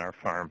studies on our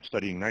farm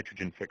studying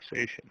nitrogen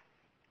fixation,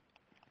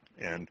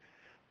 and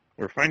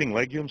we're finding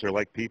legumes are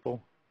like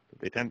people.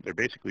 They're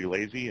basically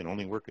lazy and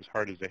only work as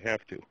hard as they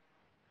have to.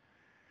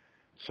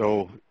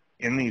 So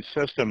in these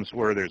systems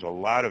where there's a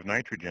lot of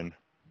nitrogen,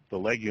 the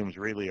legumes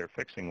really are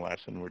fixing less,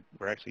 and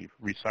we're actually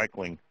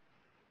recycling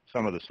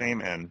some of the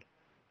same N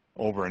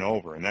over and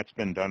over. And that's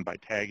been done by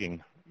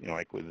tagging, you know,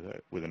 like with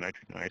a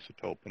nitrogen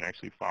isotope and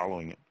actually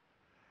following it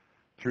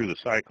through the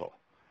cycle.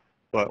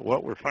 But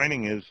what we're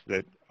finding is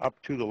that up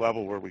to the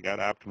level where we got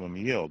optimum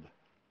yield,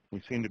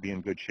 we seem to be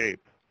in good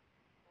shape.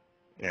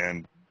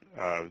 And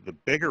the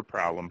bigger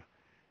problem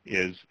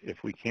is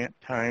if we can't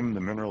time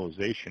the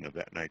mineralization of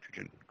that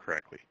nitrogen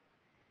correctly.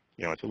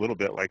 You know, it's a little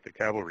bit like the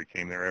cavalry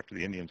came there after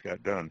the Indians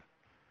got done.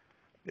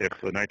 If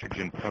the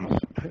nitrogen comes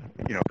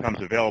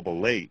available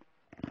late,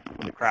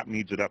 the crop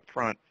needs it up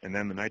front, and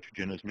then the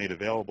nitrogen is made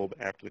available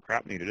after the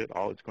crop needed it,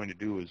 all it's going to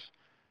do is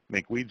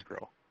make weeds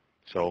grow.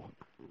 So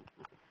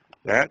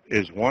that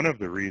is one of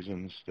the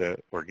reasons that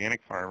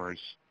organic farmers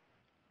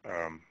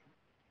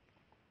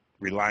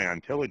rely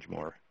on tillage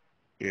more,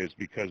 is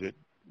because it,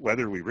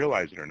 whether we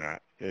realize it or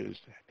not, is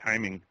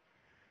timing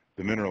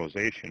the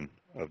mineralization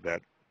of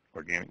that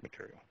organic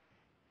material.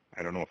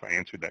 I don't know if I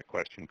answered that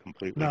question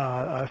completely. No,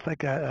 I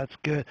think that's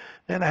good.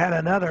 Then I had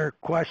another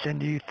question.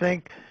 Do you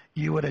think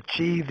you would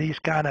achieve these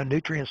kind of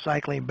nutrient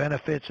cycling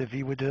benefits if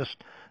you would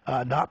just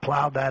not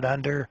plow that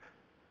under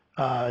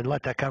and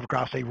let that cover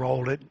crop, say,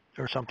 rolled it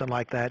or something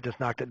like that, just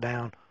knocked it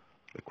down?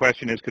 The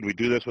question is, could we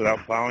do this without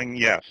plowing?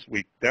 Yes,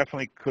 we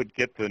definitely could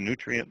get the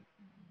nutrient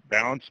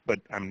balance, but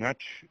I'm not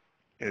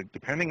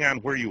depending on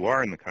where you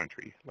are in the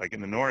country. Like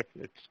in the north,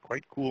 it's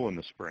quite cool in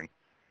the spring.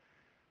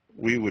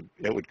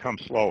 It would come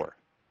slower.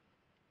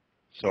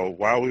 So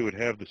while we would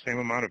have the same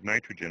amount of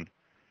nitrogen,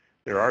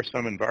 there are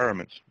some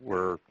environments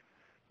where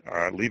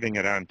leaving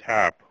it on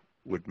top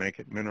would make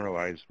it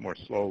mineralize more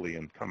slowly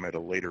and come at a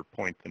later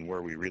point than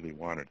where we really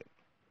wanted it.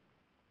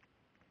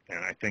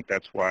 And I think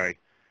that's why,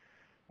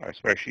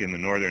 especially in the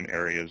northern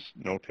areas,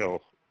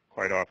 no-till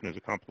quite often is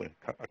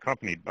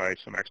accompanied by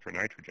some extra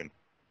nitrogen.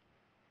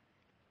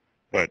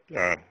 But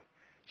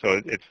so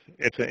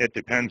it's a it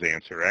depends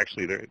answer.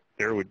 Actually,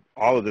 there would,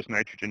 all of this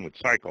nitrogen would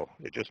cycle.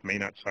 It just may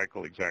not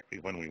cycle exactly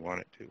when we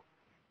want it to.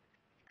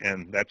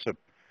 And that's a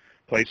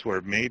place where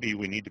maybe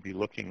we need to be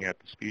looking at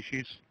the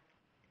species.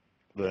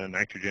 The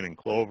nitrogen in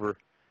clover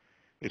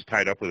is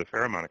tied up with a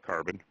fair amount of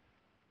carbon.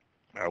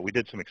 We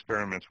did some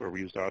experiments where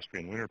we used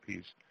Austrian winter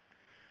peas,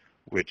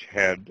 which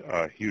had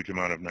a huge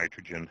amount of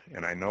nitrogen.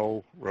 And I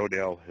know the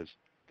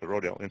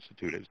Rodale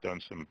Institute has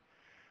done some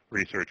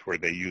research where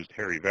they used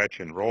hairy vetch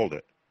and rolled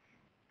it.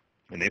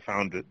 And they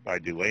found that by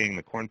delaying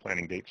the corn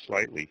planting date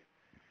slightly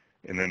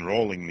and then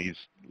rolling these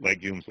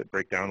legumes that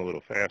break down a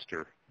little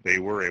faster, they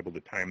were able to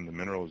time the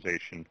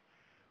mineralization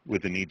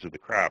with the needs of the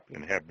crop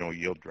and have no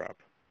yield drop.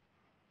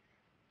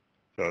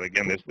 So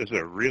again, this is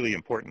a really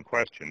important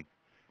question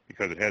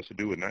because it has to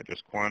do with not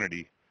just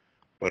quantity,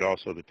 but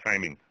also the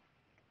timing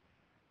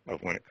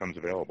of when it comes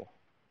available.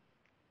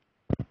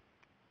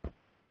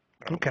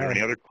 Okay. Are there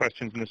any other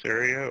questions in this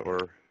area,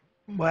 or?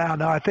 Well,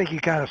 no, I think you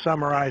kind of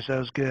summarized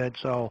those good.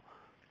 So,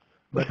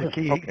 but the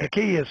key, Okay. the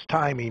key is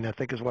timing, I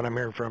think, is what I'm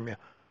hearing from you.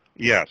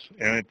 Yes,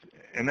 and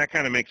that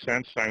kind of makes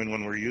sense, Simon.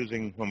 When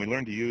we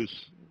learn to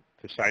use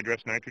the side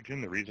dress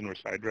nitrogen, the reason we're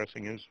side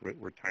dressing is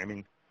we're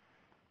timing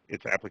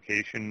its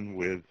application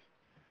with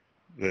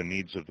the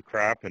needs of the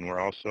crop, and we're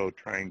also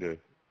trying to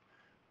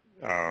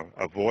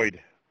avoid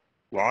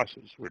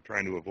losses. We're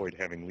trying to avoid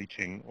having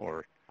leaching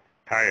or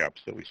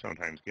tie-ups that we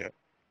sometimes get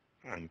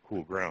on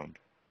cool ground,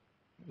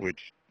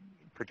 which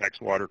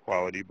protects water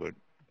quality, but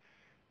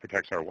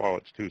protects our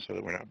wallets too, so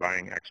that we're not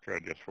buying extra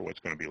just for what's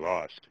going to be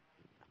lost.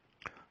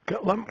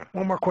 One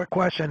more quick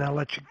question, I'll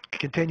let you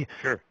continue.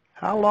 Sure.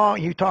 How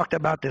long, you talked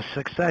about this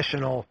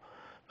successional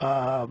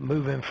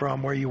moving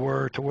from where you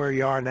were to where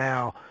you are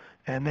now,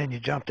 and then you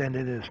jumped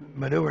into this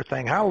manure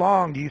thing. How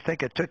long do you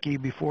think it took you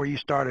before you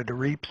started to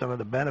reap some of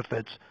the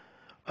benefits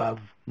of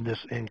this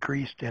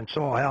increased in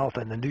soil health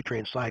and the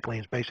nutrient cycling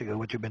is basically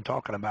what you've been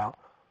talking about?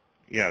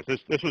 Yeah,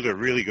 this was a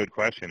really good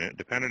question. It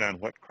depended on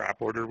what crop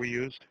order we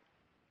used.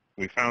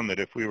 We found that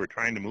if we were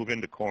trying to move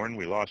into corn,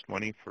 we lost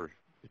money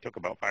it took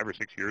about 5 or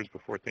 6 years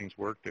before things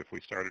worked if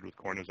we started with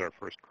corn as our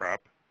first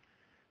crop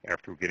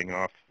after getting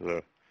off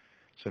the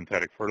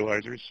synthetic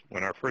fertilizers.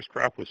 When our first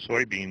crop was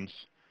soybeans,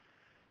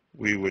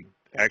 we would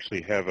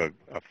actually have a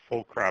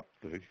full crop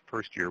the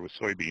first year with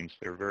soybeans.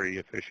 They're very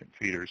efficient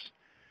feeders.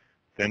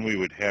 Then we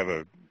would have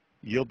a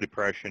yield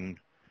depression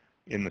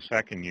in the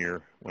second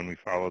year when we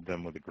followed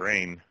them with a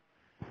grain.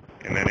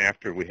 And then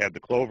after we had the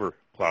clover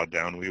plowed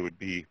down, we would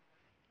be,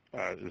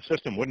 the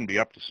system wouldn't be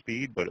up to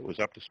speed, but it was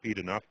up to speed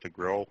enough to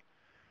grow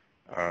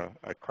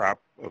a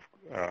crop of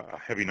a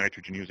heavy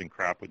nitrogen using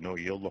crop with no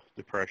yield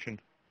depression.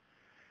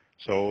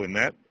 So in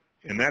that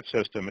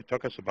system, it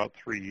took us about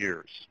 3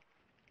 years.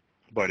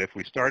 But if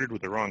we started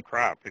with the wrong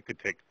crop, it could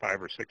take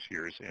 5 or 6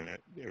 years, and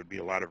there would be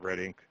a lot of red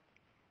ink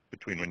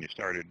between when you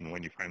started and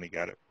when you finally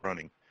got it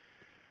running.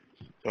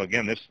 So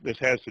again, this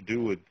has to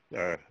do with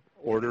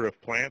order of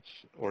plants,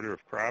 order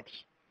of crops,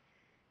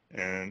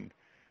 and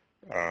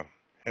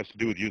has to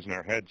do with using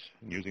our heads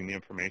and using the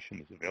information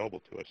that's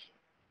available to us.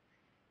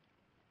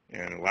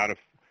 And a lot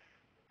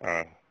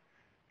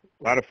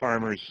of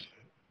farmers,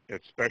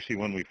 especially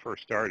when we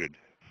first started,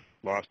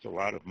 lost a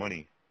lot of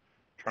money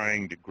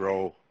trying to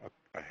grow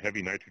a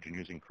heavy nitrogen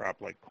using crop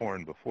like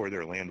corn before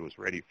their land was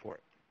ready for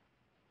it.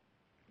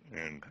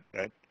 And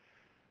that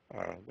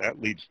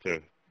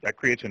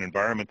creates an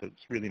environment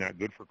that's really not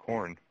good for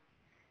corn,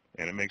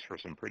 and it makes for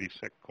some pretty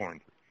sick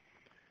corn.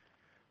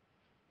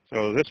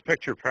 So this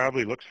picture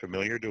probably looks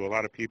familiar to a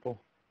lot of people.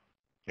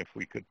 If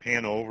we could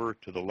pan over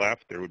to the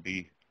left, there would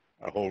be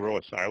a whole row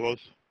of silos.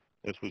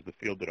 This was the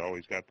field that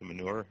always got the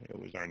manure. It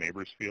was our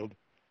neighbor's field.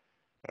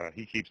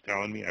 He keeps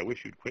telling me, I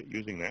wish you'd quit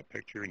using that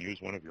picture and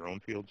use one of your own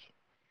fields.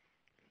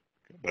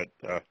 But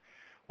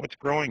what's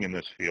growing in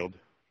this field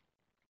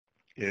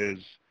is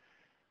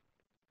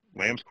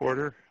lamb's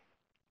quarter,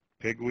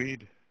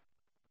 pigweed,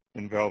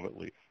 and velvet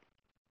leaf.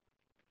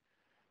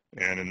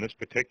 And in this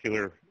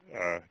particular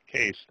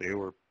case, they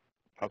were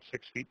about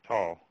 6 feet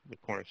tall. The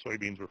corn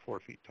soybeans were 4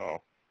 feet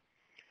tall.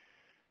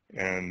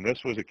 And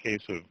this was a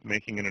case of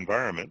making an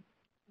environment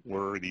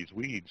where these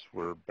weeds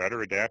were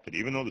better adapted.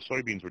 Even though the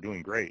soybeans were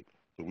doing great,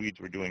 the weeds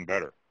were doing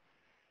better.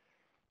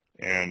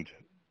 And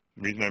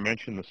the reason I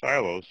mention the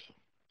silos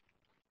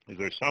is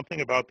there's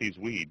something about these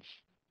weeds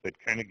that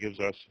kind of gives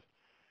us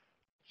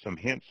some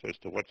hints as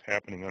to what's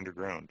happening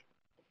underground.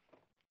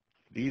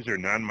 These are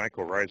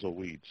non-mycorrhizal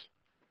weeds.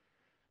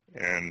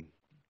 And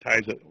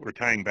we're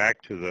tying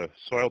back to the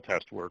soil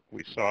test work.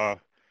 We saw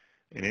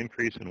an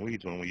increase in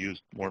weeds when we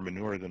used more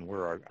manure than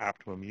where our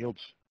optimum yields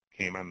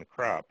came on the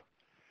crop.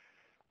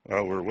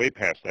 We're way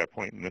past that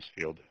point in this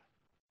field.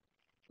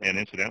 And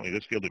incidentally,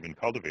 this field had been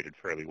cultivated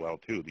fairly well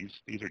too.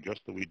 These are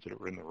just the weeds that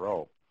are in the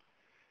row.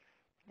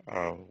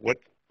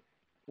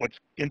 What's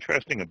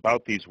interesting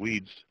about these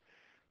weeds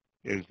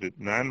is that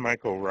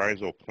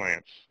non-mycorrhizal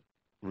plants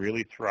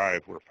really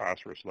thrive where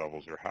phosphorus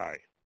levels are high.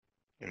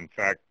 In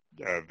fact,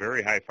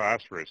 very high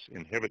phosphorus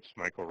inhibits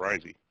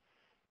mycorrhizae.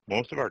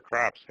 Most of our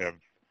crops have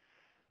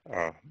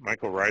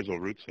mycorrhizal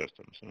root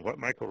systems. And what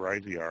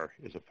mycorrhizae are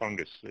is a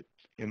fungus that's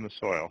in the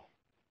soil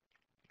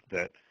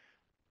that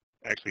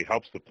actually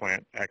helps the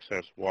plant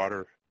access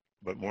water,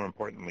 but more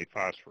importantly,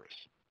 phosphorus.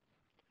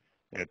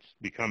 It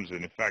becomes,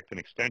 in effect, an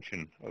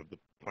extension of the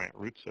plant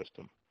root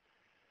system.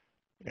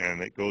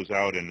 And it goes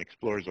out and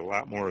explores a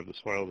lot more of the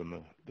soil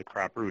than the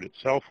crop root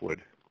itself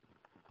would.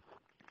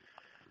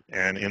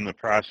 And in the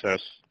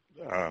process,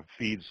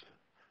 feeds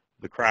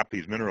the crop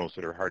these minerals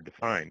that are hard to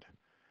find.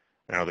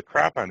 Now, the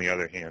crop, on the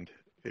other hand,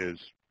 is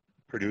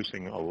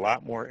producing a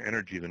lot more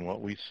energy than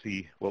what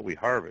we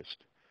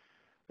harvest.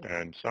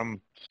 And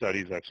some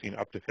studies I've seen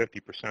up to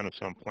 50% of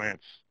some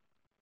plants'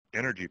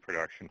 energy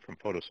production from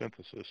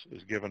photosynthesis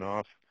is given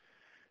off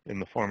in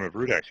the form of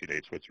root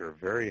exudates, which are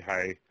very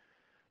high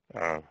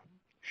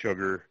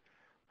sugar,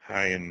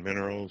 high in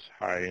minerals,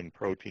 high in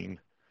protein,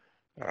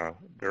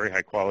 very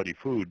high quality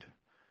food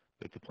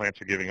that the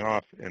plants are giving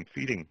off and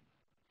feeding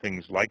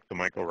things like the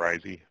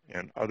mycorrhizae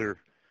and other,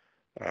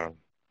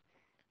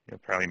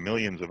 probably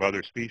millions of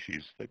other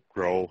species that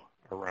grow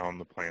around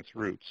the plant's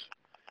roots.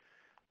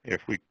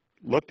 If we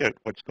looked at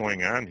what's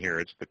going on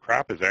here, the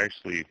crop is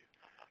actually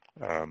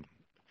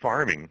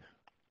farming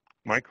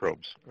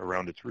microbes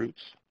around its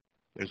roots.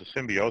 There's a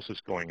symbiosis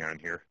going on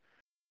here,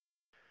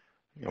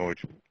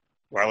 which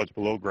while it's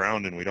below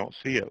ground and we don't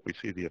see it, we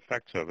see the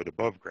effects of it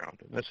above ground.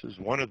 And this is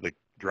one of the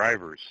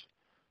drivers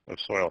of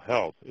soil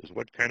health, is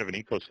what kind of an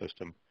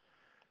ecosystem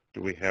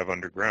do we have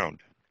underground.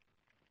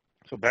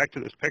 So back to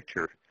this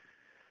picture,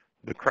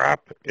 the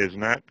crop is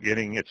not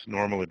getting its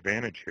normal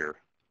advantage here.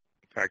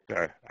 In fact,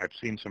 I've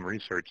seen some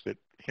research that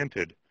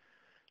hinted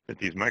that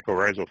these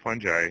mycorrhizal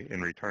fungi,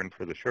 in return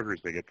for the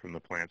sugars they get from the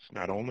plants,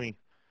 not only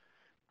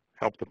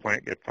help the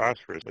plant get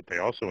phosphorus, but they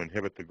also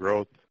inhibit the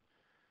growth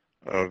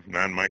of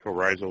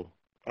non-mycorrhizal,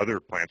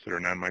 other plants that are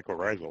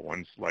non-mycorrhizal,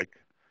 ones like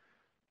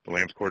the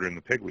lamb's quarter and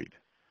the pigweed.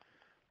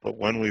 But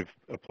when we've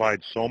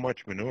applied so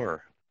much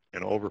manure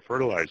and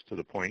over-fertilized to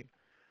the point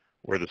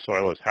where the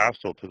soil is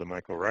hostile to the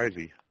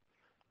mycorrhizae,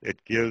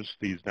 it gives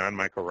these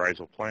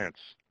non-mycorrhizal plants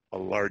a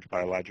large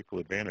biological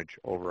advantage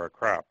over our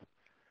crop.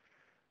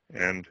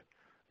 And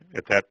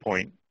at that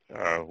point,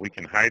 we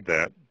can hide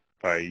that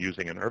by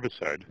using an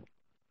herbicide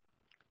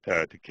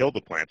to kill the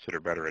plants that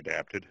are better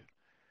adapted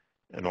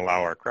and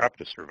allow our crop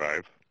to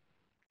survive.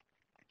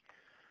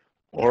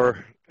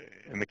 Or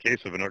in the case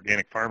of an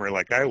organic farmer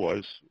like I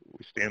was,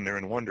 we stand there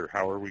and wonder,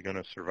 how are we going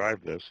to survive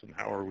this and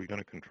how are we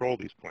going to control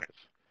these plants?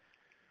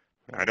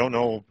 I don't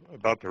know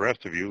about the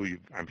rest of you.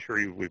 I'm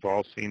sure we've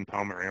all seen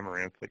Palmer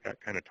amaranth that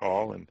got kind of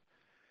tall, and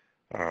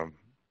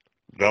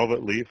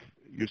velvet leaf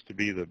used to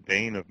be the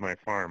bane of my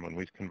farm when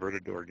we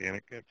converted to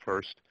organic at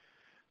first.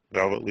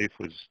 Velvet leaf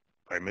was,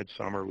 by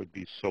midsummer, would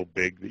be so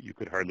big that you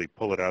could hardly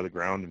pull it out of the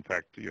ground. In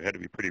fact, you had to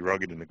be pretty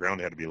rugged and the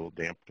ground had to be a little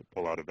damp to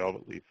pull out a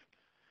velvet leaf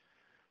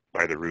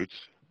by the roots,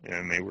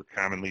 and they were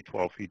commonly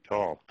 12 feet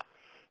tall.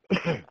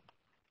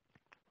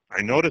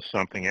 I noticed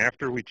something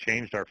after we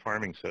changed our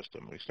farming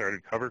system. We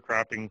started cover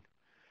cropping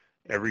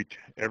every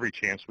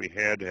chance we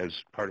had as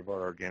part of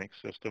our organic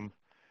system.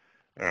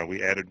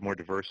 We added more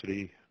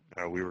diversity.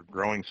 We were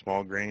growing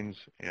small grains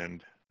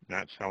and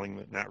not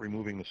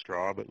removing the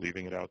straw, but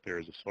leaving it out there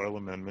as a soil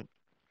amendment.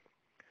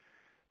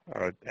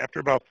 After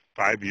about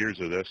 5 years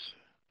of this,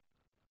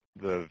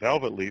 the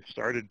velvet leaf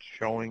started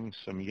showing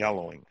some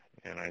yellowing.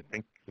 And I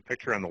think the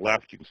picture on the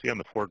left, you can see on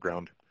the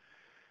foreground,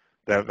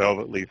 that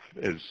velvet leaf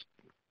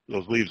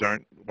those leaves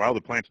aren't, while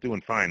the plant's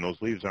doing fine,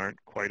 those leaves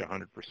aren't quite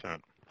 100%.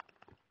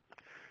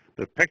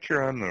 The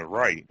picture on the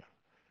right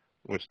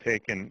was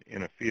taken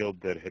in a field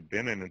that had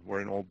been in where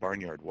an old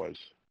barnyard was.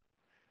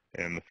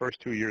 And the first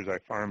 2 years I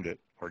farmed it,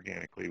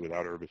 organically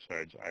without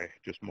herbicides. I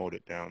just mowed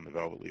it down. The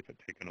velvet leaf had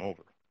taken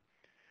over.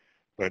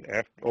 But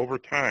over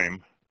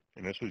time,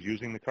 and this was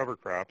using the cover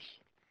crops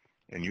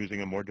and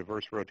using a more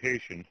diverse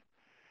rotation,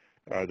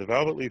 the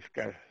velvet leaf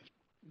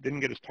didn't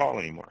get as tall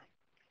anymore.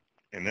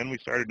 And then we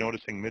started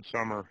noticing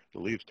midsummer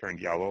the leaves turned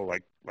yellow,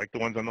 like the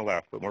ones on the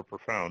left, but more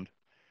profound.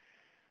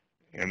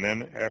 And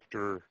then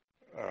after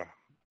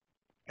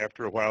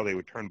a while, they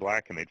would turn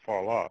black and they'd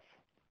fall off.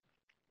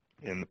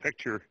 In the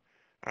picture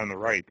on the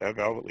right, that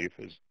velvet leaf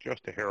is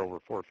just a hair over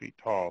 4 feet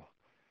tall,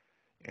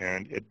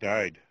 and it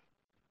died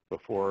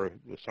before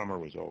the summer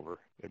was over.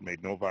 It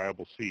made no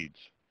viable seeds.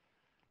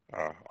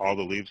 All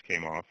the leaves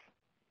came off.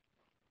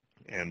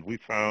 And we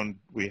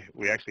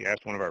actually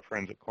asked one of our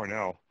friends at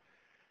Cornell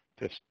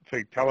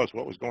to tell us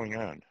what was going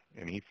on.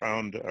 And he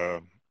found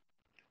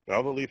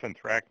velvet leaf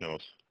anthracnose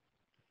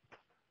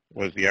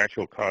was the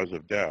actual cause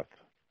of death.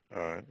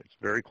 It's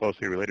very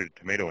closely related to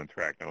tomato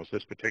anthracnose.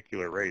 This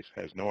particular race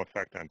has no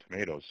effect on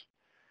tomatoes,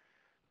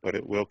 but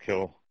it will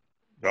kill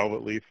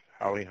velvet leaf,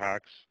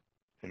 hollyhocks,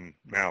 and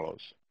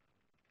mallows,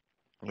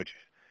 which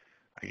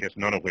I guess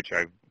none of which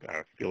I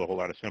feel a whole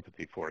lot of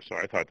sympathy for. So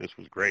I thought this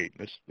was great.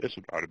 This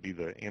ought to be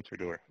the answer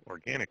to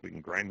organic. We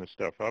can grind this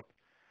stuff up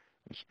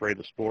and spray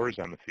the spores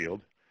on the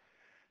field.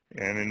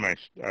 And in my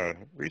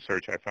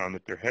research, I found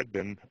that there had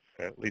been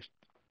at least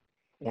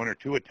 1 or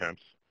 2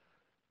 attempts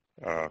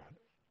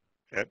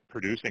at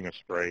producing a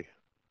spray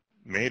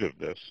made of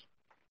this.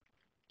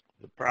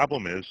 The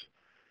problem is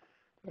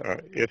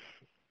if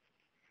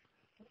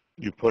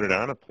you put it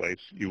on a place,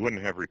 you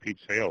wouldn't have repeat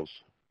sales,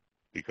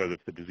 because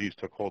if the disease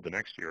took hold the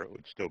next year, it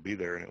would still be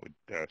there and it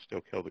would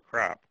still kill the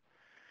crop.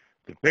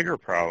 The bigger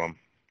problem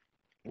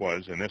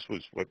was, and this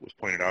was what was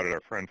pointed out at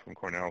our friend from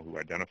Cornell who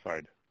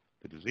identified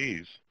the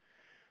disease,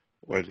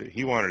 was that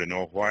he wanted to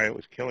know why it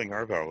was killing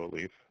our velvet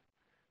leaf,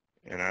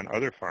 and on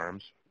other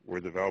farms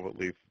where the velvet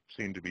leaf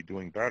seemed to be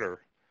doing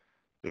better,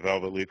 the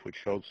velvet leaf would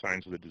show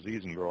signs of the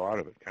disease and grow out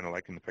of it, kind of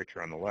like in the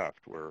picture on the left,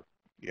 where,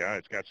 yeah,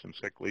 it's got some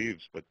sick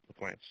leaves, but the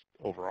plant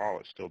overall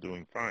is still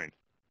doing fine.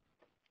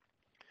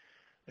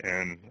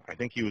 And I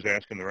think he was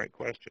asking the right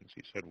questions.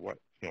 He said,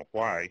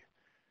 why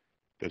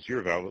does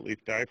your velvet leaf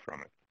die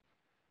from it?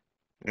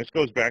 And this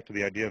goes back to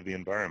the idea of the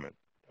environment.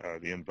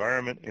 The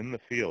environment in the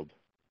field,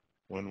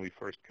 when we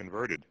first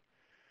converted,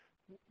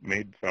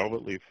 made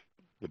velvet leaf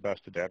the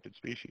best adapted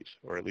species,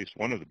 or at least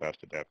one of the best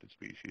adapted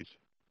species.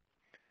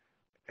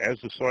 As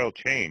the soil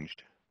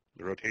changed,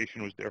 the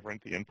rotation was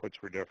different, the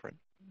inputs were different,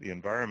 the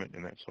environment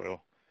in that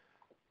soil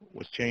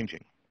was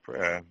changing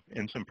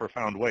in some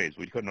profound ways.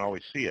 We couldn't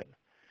always see it,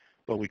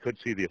 but we could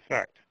see the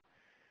effect.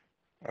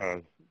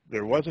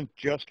 There wasn't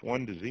just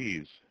one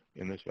disease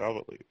in this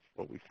velvet leaf.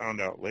 What we found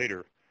out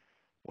later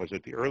was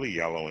that the early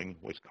yellowing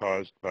was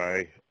caused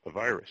by a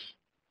virus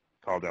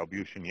called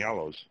Albutin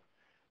yellows,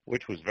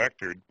 which was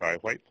vectored by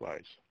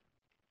whiteflies.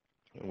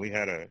 And we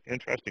had an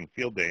interesting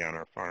field day on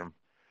our farm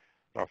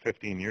about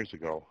 15 years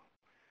ago,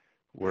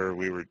 where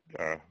we were,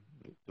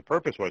 the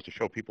purpose was to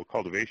show people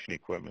cultivation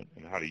equipment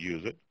and how to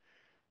use it,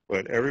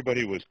 but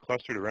everybody was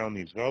clustered around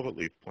these velvet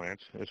leaf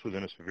plants. This was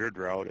in a severe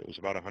drought. It was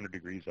about 100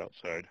 degrees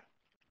outside,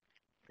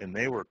 and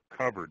they were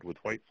covered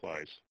with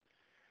whiteflies,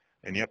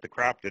 and yet the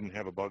crop didn't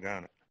have a bug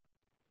on it.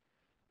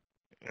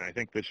 And I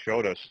think this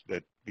showed us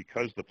that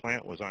because the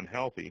plant was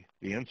unhealthy,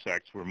 the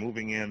insects were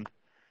moving in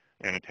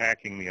and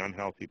attacking the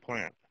unhealthy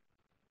plant.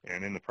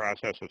 And in the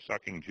process of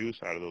sucking juice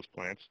out of those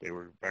plants, they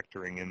were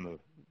vectoring in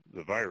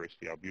the virus,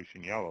 the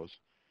Albutin yellows.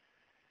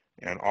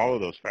 And all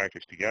of those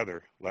factors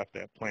together left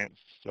that plant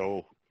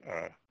so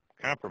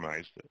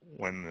compromised that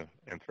when the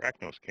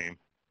anthracnose came,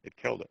 it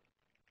killed it.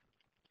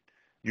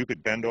 You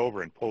could bend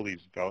over and pull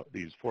these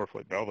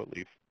 4-foot velvet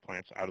leaf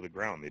plants out of the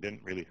ground. They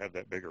didn't really have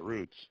that bigger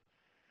roots.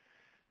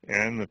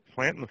 And the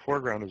plant in the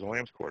foreground is a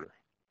lamb's quarter.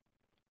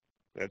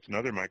 That's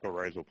another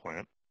mycorrhizal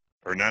plant,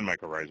 or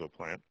non-mycorrhizal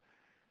plant.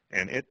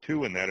 And it,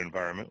 too, in that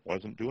environment,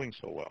 wasn't doing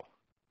so well.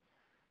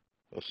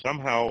 So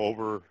somehow,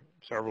 over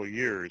several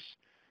years,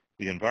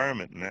 the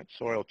environment in that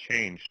soil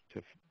changed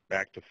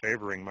back to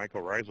favoring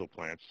mycorrhizal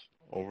plants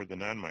over the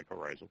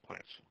non-mycorrhizal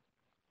plants.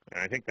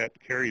 And I think that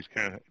carries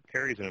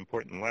an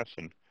important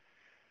lesson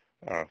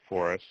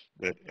for us,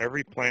 that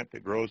every plant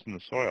that grows in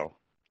the soil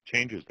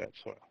changes that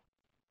soil.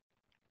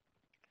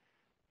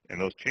 And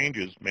those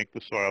changes make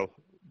the soil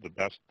the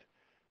best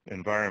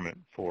environment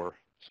for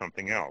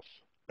something else,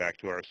 back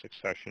to our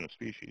succession of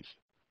species.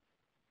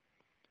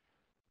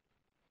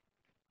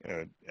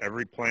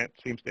 Every plant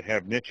seems to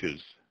have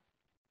niches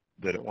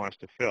that it wants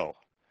to fill.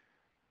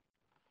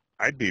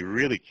 I'd be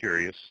really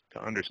curious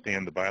to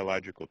understand the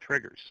biological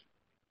triggers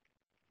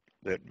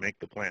that make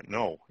the plant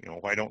know,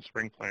 why don't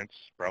spring plants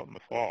sprout in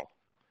the fall?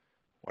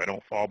 Why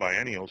don't fall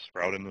biennials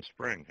sprout in the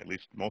spring? At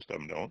least most of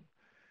them don't.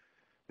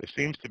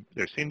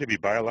 There seem to be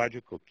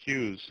biological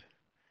cues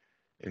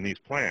in these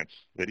plants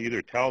that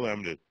either tell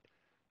them to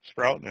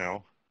sprout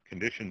now,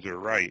 conditions are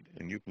right,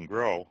 and you can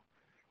grow,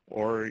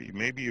 or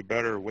maybe you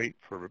better wait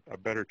for a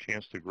better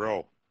chance to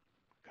grow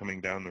coming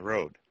down the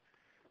road.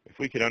 If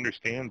we could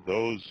understand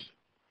those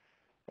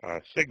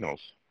signals,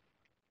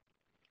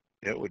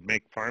 it would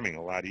make farming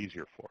a lot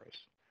easier for us.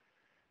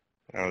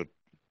 The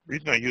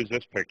reason I use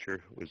this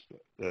picture was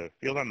the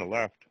field on the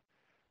left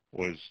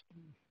was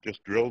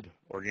just drilled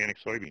organic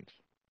soybeans.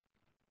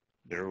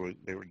 They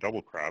were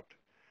double cropped,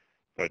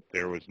 but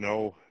there was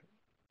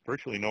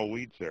virtually no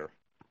weeds there.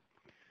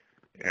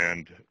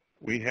 And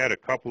we had a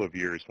couple of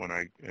years when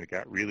it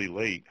got really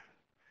late,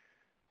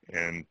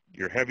 and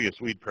your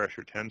heaviest weed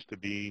pressure tends to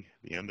be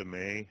the end of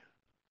May.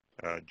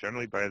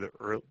 Generally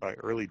by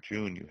early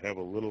June, you have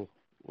a little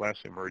less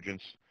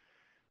emergence.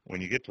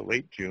 When you get to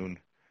late June,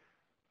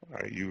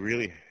 you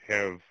really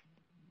have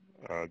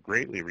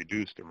greatly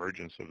reduced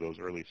emergence of those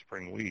early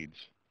spring weeds.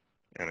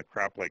 And a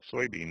crop like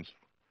soybeans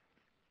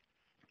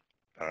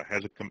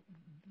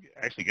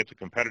actually gets a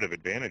competitive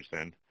advantage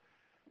then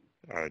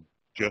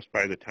just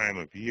by the time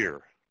of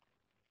year.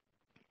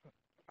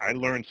 I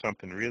learned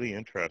something really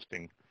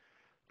interesting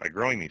by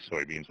growing these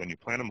soybeans. When you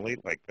plant them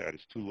late like that,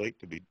 it's too late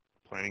to be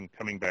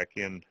coming back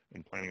in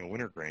and planting a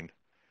winter grain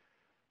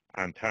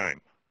on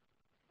time.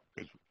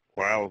 Because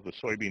while the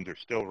soybeans are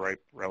still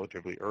ripe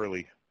relatively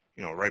early,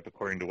 ripe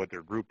according to what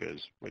their group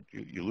is, but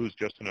you lose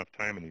just enough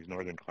time in these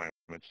northern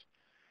climates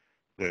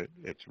that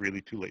it's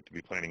really too late to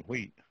be planting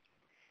wheat.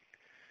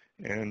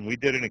 And we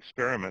did an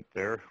experiment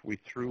there. We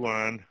threw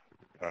on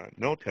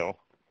no-till,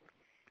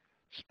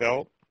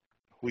 spelt,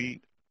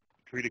 wheat,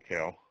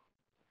 triticale,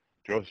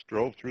 just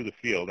drove through the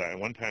field.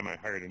 One time I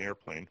hired an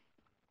airplane,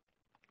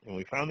 and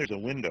we found there's a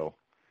window.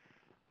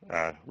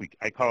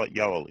 I call it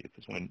yellow leaf.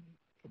 It's when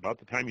about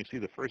the time you see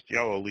the first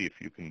yellow leaf,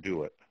 you can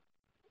do it.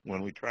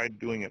 When we tried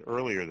doing it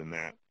earlier than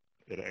that,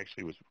 it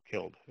actually was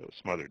killed. It was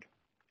smothered.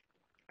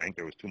 I think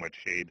there was too much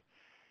shade,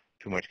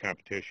 too much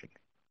competition.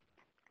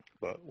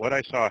 But what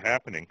I saw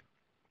happening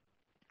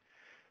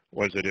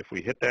was that if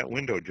we hit that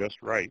window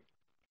just right,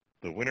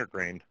 the winter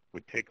grain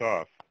would take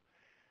off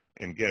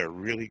and get a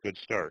really good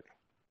start.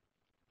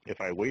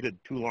 If I waited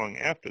too long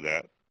after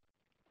that,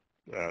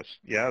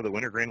 the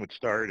winter grain would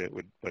start,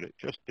 but it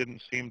just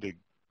didn't seem to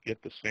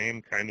get the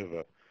same kind of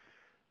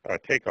a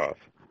takeoff.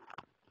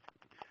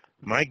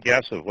 My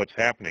guess of what's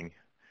happening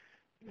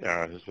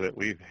is that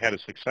we've had a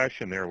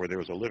succession there where there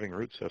was a living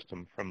root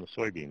system from the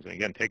soybeans. And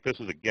again, take this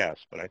as a guess,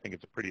 but I think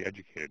it's a pretty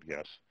educated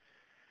guess.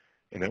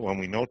 And that when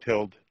we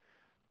no-tilled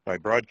by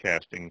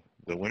broadcasting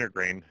the winter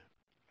grain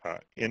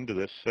into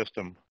this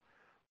system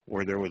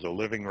where there was a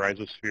living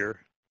rhizosphere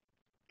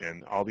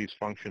and all these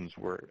functions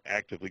were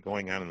actively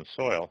going on in the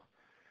soil,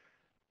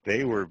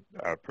 they were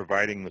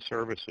providing the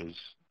services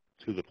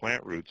to the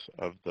plant roots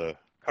of the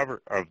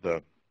cover of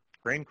the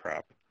grain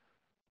crop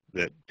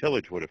that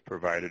tillage would have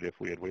provided if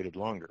we had waited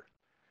longer.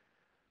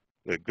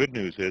 The good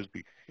news is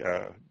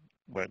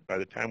by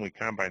the time we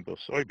combined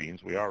those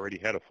soybeans, we already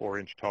had a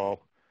 4-inch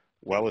tall,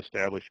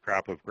 well-established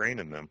crop of grain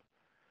in them.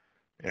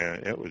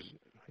 And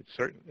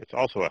it's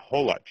also a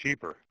whole lot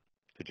cheaper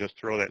to just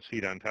throw that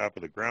seed on top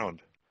of the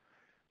ground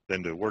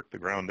than to work the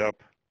ground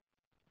up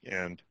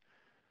and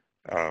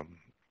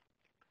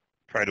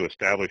try to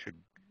establish,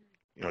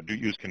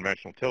 use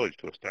conventional tillage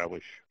to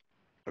establish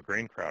a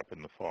grain crop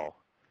in the fall.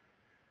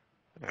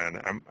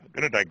 And I'm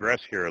going to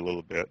digress here a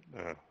little bit.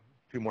 A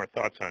few more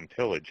thoughts on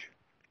tillage.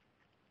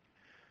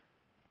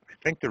 I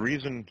think the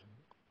reason,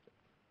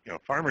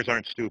 farmers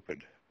aren't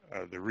stupid.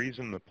 The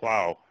reason the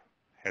plow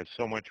has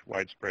so much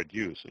widespread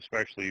use,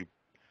 especially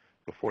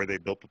before they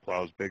built the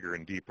plows bigger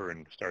and deeper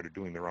and started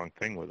doing the wrong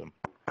thing with them,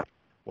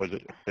 was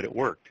that it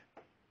worked,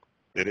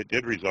 that it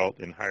did result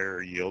in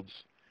higher yields.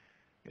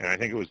 And I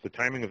think it was the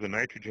timing of the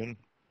nitrogen,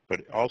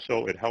 but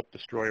also it helped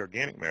destroy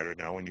organic matter.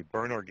 Now, when you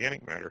burn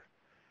organic matter,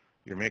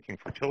 you're making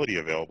fertility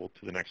available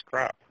to the next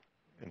crop.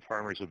 And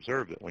farmers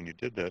observed that when you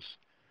did this,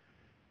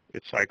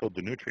 it cycled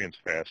the nutrients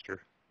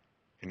faster,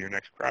 and your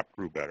next crop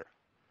grew better.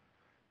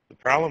 The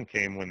problem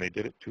came when they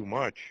did it too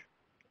much,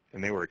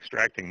 and they were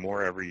extracting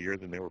more every year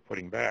than they were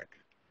putting back.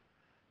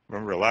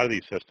 Remember, a lot of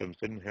these systems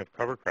didn't have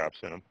cover crops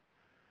in them,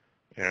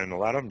 and a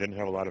lot of them didn't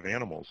have a lot of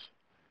animals.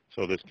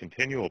 So this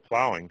continual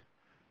plowing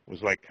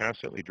was like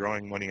constantly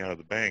drawing money out of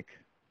the bank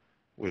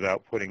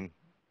without putting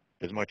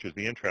as much as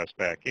the interest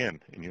back in,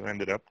 and you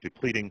ended up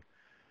depleting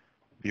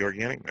the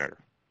organic matter.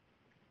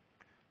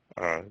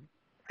 I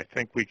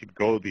think we could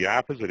go the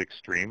opposite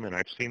extreme, and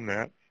I've seen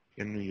that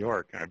in New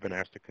York. I've been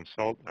asked to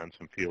consult on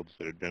some fields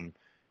that had been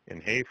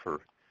in hay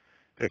for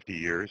 50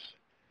 years,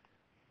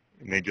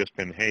 and they'd just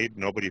been hayed.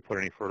 Nobody put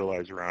any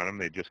fertilizer on them.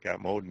 They just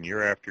got mowed, and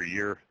year after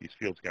year, these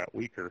fields got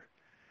weaker.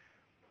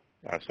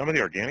 Some of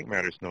the organic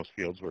matters in those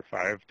fields were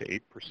 5 to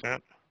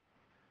 8%.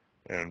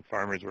 And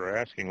farmers were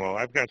asking, well,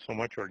 I've got so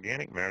much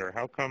organic matter,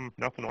 how come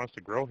nothing wants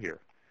to grow here?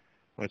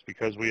 Well, it's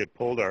because we had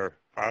pulled our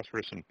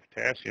phosphorus and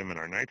potassium and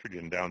our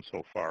nitrogen down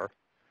so far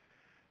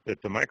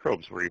that the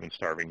microbes were even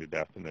starving to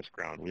death in this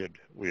ground.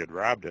 We had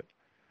robbed it.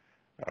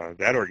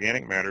 That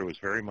organic matter was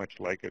very much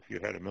like if you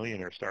had a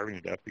millionaire starving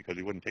to death because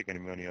he wouldn't take any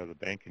money out of the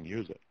bank and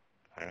use it.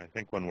 I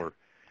think when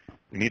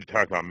we need to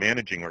talk about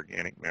managing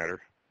organic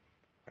matter,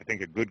 I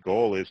think a good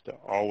goal is to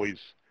always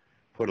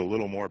put a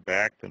little more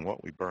back than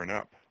what we burn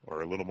up,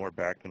 or a little more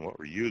back than what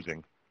we're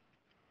using.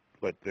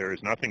 But there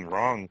is nothing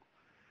wrong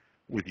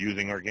with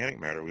using organic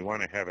matter. We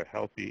want to have a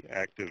healthy,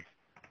 active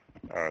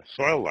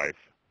soil life.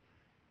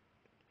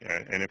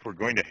 And if we're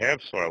going to have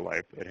soil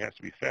life, it has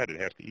to be fed.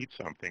 It has to eat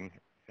something,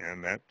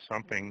 and that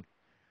something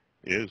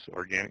is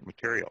organic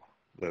material.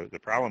 The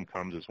problem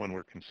comes is when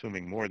we're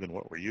consuming more than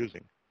what we're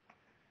using.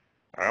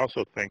 I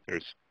also think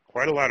there's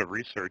quite a lot of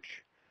research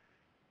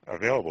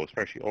available,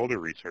 especially older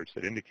research,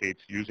 that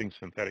indicates using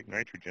synthetic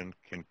nitrogen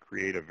can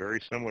create a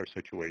very similar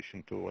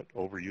situation to what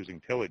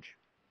overusing tillage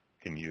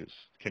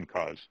can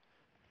cause,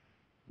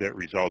 that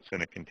results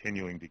in a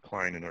continuing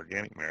decline in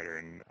organic matter.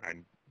 And I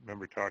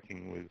remember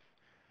talking with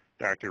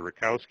Dr.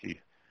 Rakowski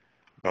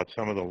about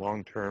some of the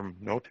long-term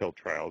no-till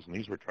trials, and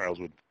these were trials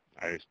with,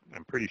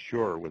 I'm pretty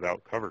sure,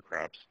 without cover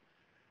crops,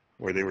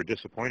 where they were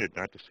disappointed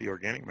not to see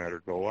organic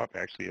matter go up.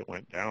 Actually, it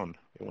went down.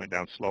 It went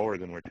down slower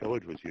than where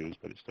tillage was used,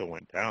 but it still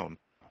went down.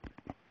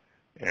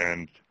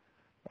 And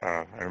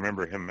I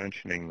remember him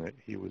mentioning that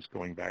he was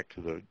going back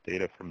to the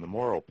data from the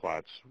Morrow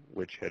plots,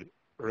 which had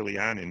early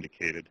on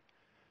indicated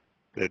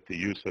that the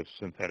use of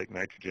synthetic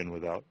nitrogen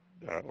without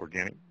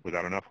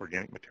enough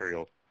organic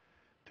material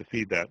to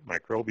feed that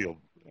microbial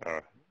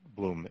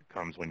bloom that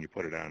comes when you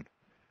put it on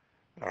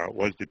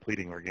was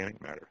depleting organic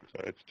matter.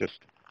 So it's just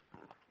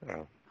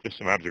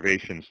some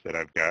observations that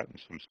I've got and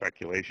some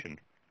speculation.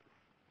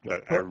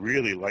 But I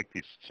really like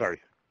these. Sorry,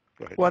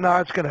 go ahead. Well, no, I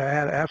was going to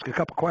ask a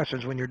couple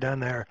questions when you're done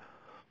there,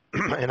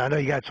 and I know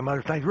you got some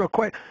other things. Real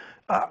quick,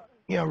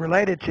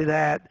 related to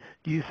that,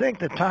 do you think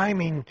the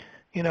timing,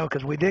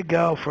 because we did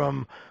go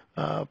from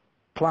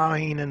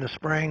plowing in the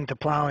spring to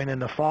plowing in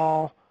the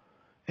fall,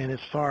 and as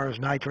far as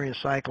nutrient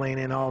cycling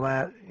and all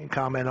that, you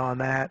comment on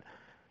that?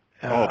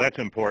 Oh, that's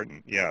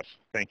important. Yes.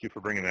 Thank you for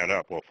bringing that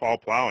up. Well, fall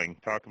plowing,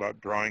 talk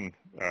about drawing,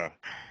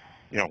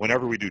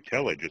 whenever we do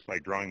tillage, it's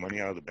like drawing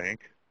money out of the bank.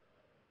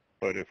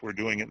 But if we're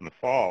doing it in the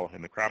fall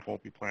and the crop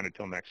won't be planted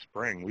till next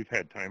spring, we've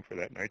had time for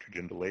that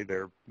nitrogen to lay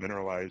there,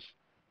 mineralize,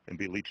 and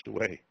be leached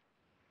away,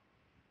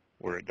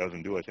 where it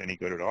doesn't do us any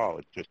good at all.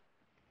 It's just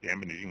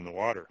damaging the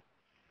water.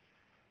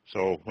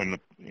 So when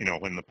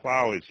the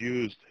plow is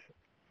used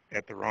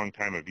at the wrong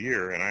time of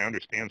year, and I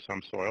understand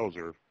some soils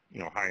are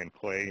high in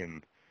clay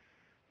and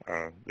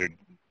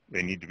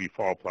they need to be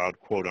fall plowed,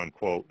 quote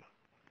unquote,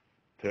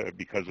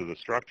 because of the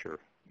structure,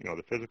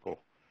 the physical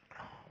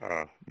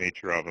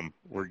nature of them,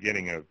 we're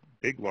getting a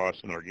big loss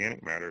in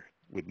organic matter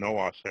with no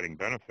offsetting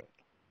benefit.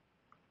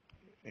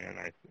 And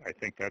I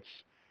think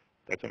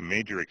that's a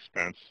major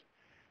expense.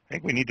 I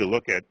think we need to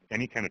look at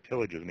any kind of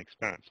tillage as an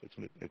expense.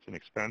 It's an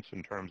expense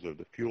in terms of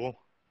the fuel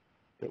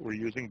that we're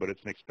using, but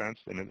it's an expense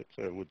and it's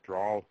a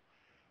withdrawal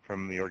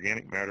from the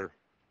organic matter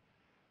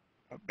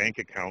bank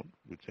account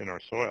that's in our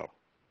soil,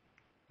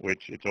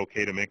 which it's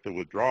okay to make the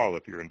withdrawal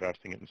if you're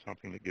investing it in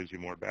something that gives you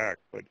more back.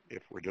 But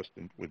if we're just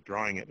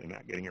withdrawing it and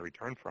not getting a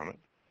return from it,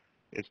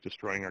 it's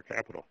destroying our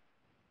capital.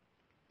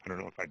 I don't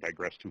know if I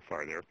digress too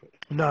far there. But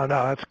No,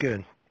 that's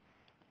good.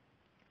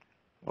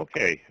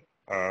 Okay.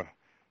 I'm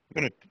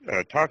going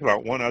to talk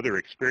about one other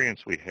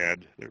experience we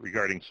had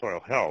regarding soil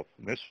health.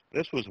 And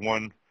this was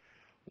one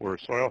where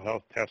soil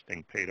health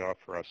testing paid off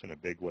for us in a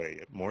big way.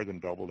 It more than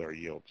doubled our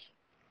yields.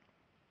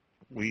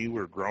 We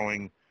were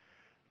growing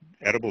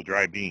edible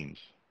dry beans.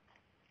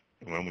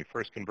 And when we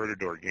first converted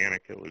to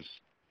organic, it was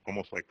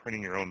almost like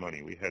printing your own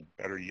money. We had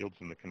better yields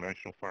than the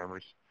conventional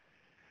farmers,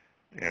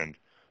 and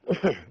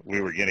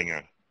we were getting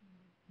a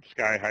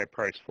sky-high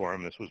price for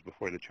them. This was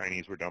before the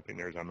Chinese were dumping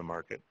theirs on the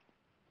market,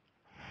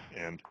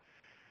 and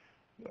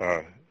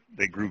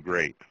they grew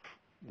great.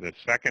 The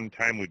second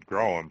time we'd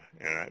grow them,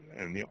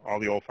 and all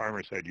the old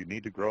farmers said you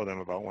need to grow them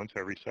about once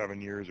every 7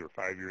 years or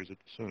 5 years at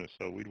the soonest.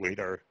 So we'd wait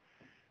our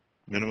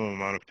minimum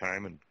amount of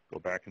time and go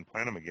back and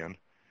plant them again.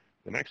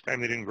 The next time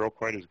they didn't grow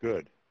quite as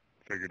good.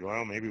 Figured,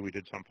 well, maybe we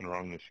did something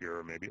wrong this year,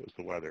 or maybe it was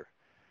the weather.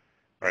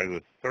 By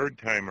the third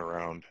time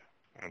around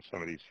on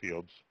some of these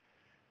fields,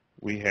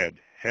 we had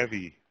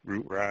heavy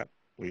root rot.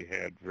 We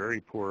had very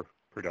poor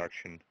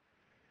production.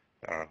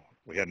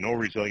 We had no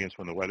resilience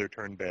when the weather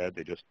turned bad.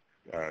 They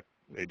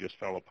just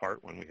fell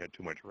apart when we had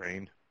too much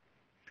rain.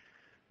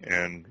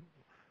 And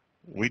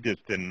we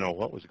just didn't know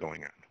what was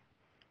going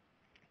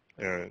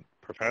on.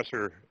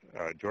 Professor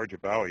Georgia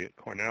Bowie at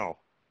Cornell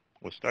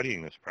was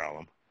studying this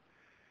problem.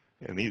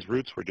 And these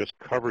roots were just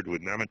covered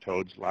with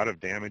nematodes, a lot of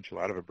damage, a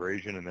lot of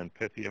abrasion, and then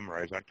Pythium,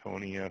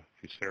 Rhizoctonia,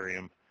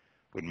 Fusarium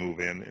would move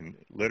in and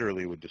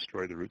literally would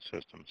destroy the root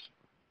systems.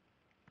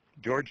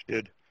 George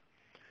did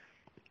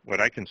what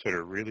I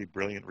consider really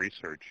brilliant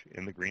research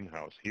in the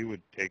greenhouse. He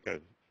would take a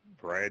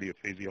variety of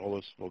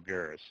Phaseolus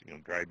vulgaris,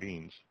 dry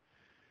beans,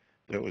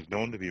 that was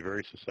known to be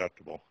very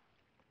susceptible.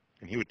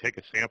 And he would take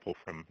a sample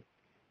from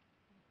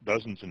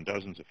dozens and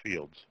dozens of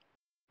fields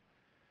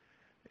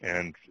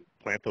and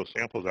plant those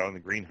samples out in the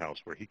greenhouse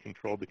where he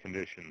controlled the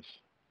conditions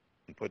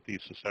and put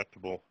these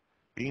susceptible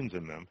beans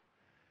in them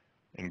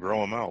and grow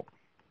them out.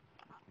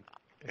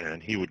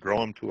 And he would grow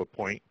them to a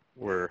point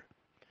where,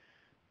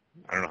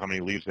 I don't know how many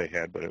leaves they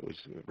had, but it was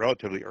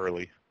relatively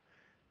early.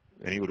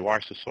 And he would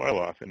wash the soil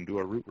off and do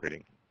a root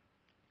ridding.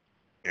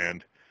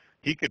 And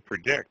he could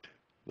predict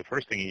the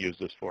first thing he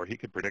used this for, he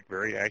could predict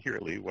very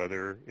accurately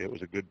whether it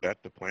was a good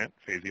bet to plant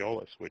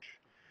phaseolus, which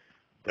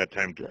at that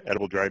time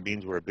edible dry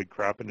beans were a big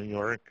crop in New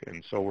York,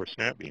 and so were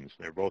snap beans.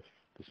 They're both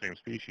the same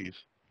species.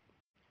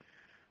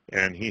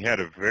 And he had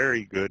a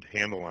very good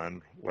handle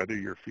on whether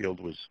your field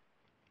was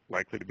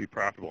likely to be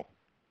profitable,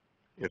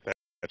 if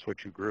that's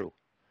what you grew,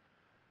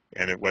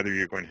 and whether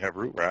you're going to have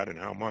root rot and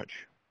how much.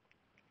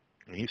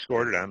 And he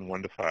scored it on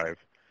 1 to 5.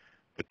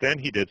 But then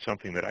he did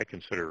something that I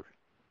consider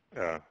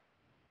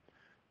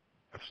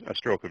a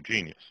stroke of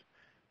genius.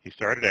 He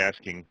started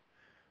asking,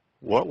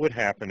 what would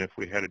happen if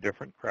we had a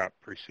different crop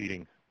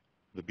preceding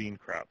the bean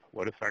crop?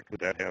 What effect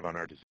would that have on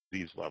our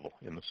disease level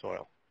in the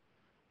soil?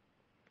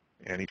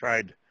 And he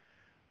tried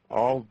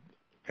all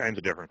kinds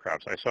of different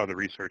crops. I saw the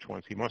research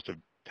once. He must have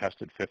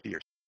tested 50 or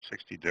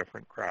 60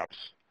 different crops.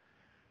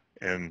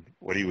 And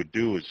what he would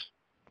do is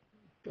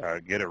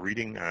get a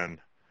reading on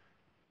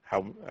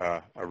how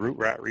a root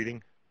rot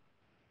reading,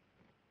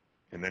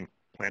 and then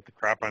plant the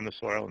crop on the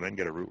soil, and then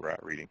get a root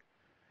rot reading.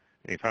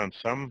 And he found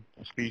some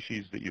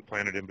species that you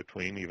planted in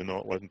between, even though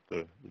it wasn't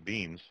the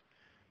beans,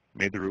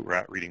 made the root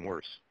rot reading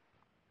worse.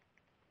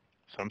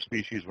 Some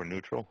species were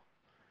neutral.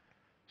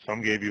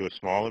 Some gave you a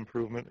small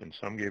improvement, and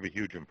some gave a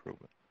huge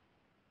improvement.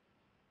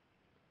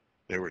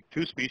 There were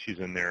 2 species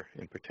in there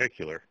in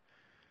particular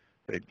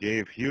that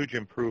gave huge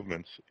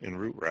improvements in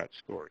root rot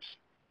scores.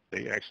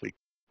 They actually,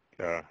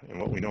 and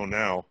what we know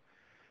now,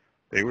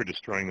 they were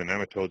destroying the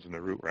nematodes and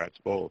the root rats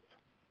both.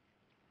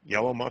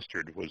 Yellow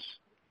mustard was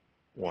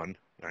one.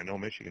 I know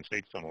Michigan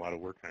State's done a lot of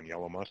work on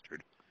yellow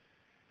mustard,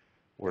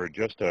 where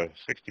just a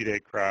 60-day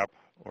crop,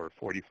 or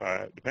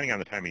 45, depending on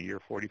the time of year,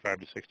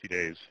 45 to 60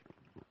 days,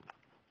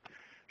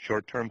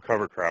 short-term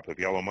cover crop of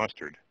yellow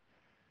mustard,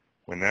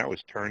 when that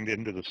was turned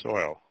into the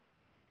soil,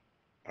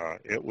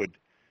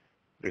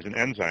 there's an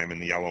enzyme in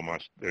the yellow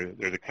mustard.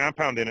 There's a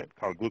compound in it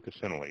called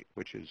glucosinolate,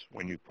 which is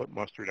when you put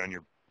mustard on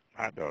your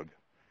hot dog,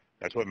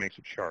 that's what makes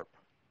it sharp.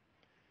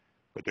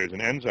 But there's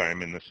an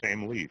enzyme in the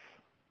same leaf,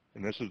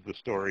 and this is the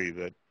story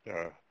that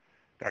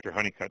Dr.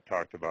 Honeycutt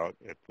talked about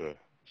at the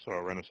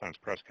Soil Renaissance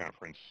press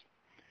conference.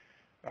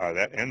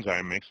 That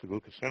enzyme makes the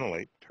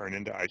glucosinolate turn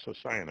into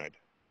isocyanide,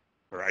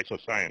 or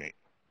isocyanate,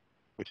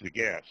 which is a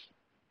gas.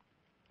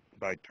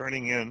 By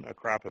turning in a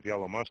crop of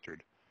yellow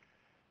mustard,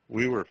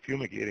 we were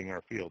fumigating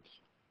our fields.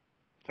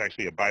 It's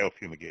actually a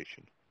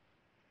biofumigation.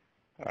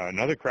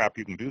 Another crop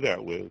you can do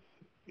that with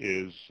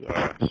is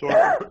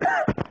sorghum.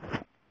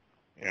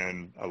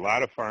 And a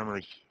lot of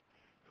farmers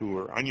who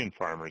were onion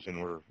farmers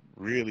and were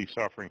really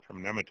suffering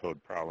from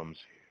nematode problems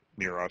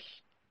near us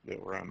that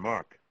were on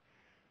muck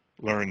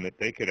learned that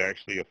they could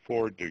actually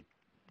afford to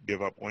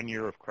give up 1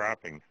 year of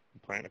cropping,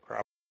 plant a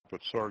crop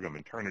with sorghum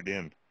and turn it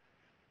in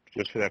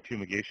just for that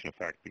fumigation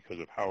effect, because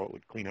of how it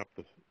would clean up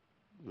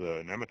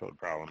the nematode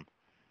problem,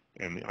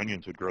 and the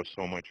onions would grow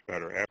so much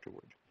better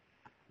afterward.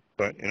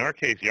 But in our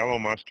case, yellow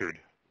mustard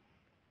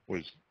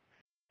was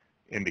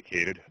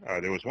indicated.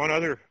 There was one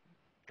other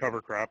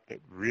cover crop that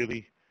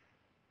really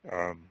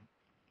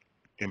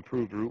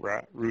improved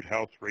root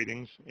health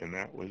ratings, and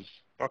that was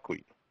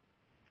buckwheat.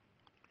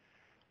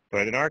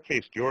 But in our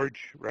case, George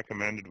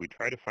recommended we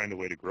try to find a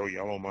way to grow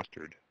yellow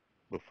mustard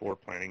before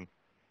planting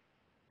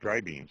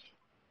dry beans.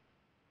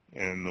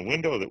 And the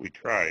window that we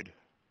tried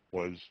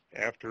was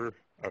after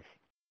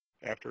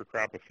a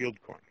crop of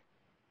field corn.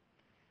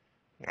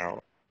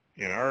 Now,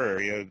 in our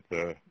area,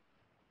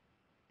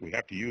 we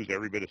have to use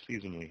every bit of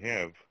season we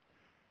have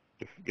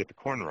to get the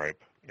corn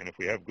ripe. And if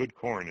we have good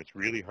corn, it's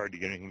really hard to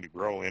get anything to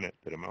grow in it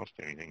that amounts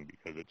to anything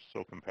because it's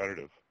so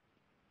competitive.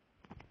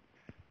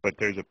 But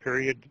there's a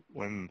period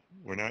when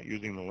we're not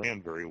using the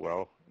land very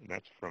well, and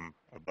that's from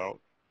about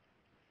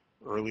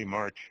early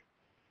March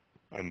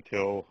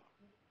until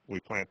we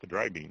plant the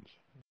dry beans,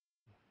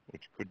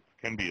 which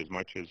can be as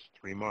much as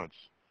 3 months.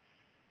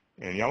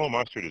 And yellow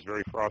mustard is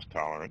very frost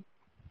tolerant,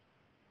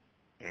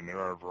 and there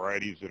are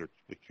varieties that are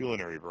the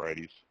culinary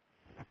varieties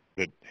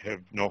that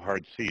have no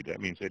hard seed.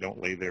 That means they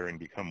don't lay there and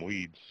become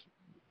weeds,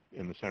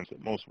 in the sense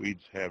that most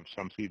weeds have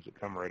some seeds that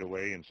come right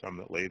away and some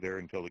that lay there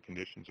until the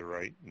conditions are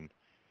right, and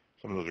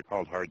some of those are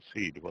called hard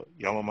seed. Well,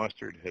 yellow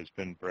mustard has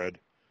been bred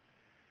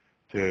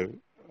to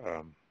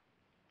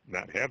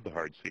not have the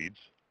hard seeds,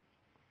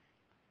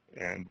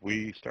 and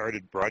we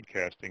started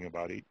broadcasting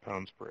about 8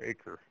 pounds per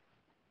acre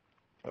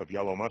of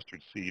yellow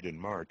mustard seed in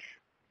March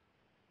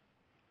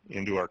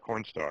into our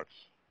corn stalks.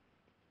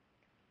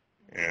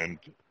 And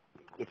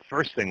the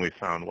first thing we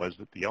found was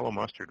that the yellow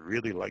mustard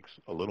really likes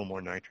a little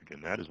more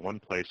nitrogen. That is one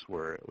place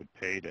where it would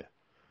pay to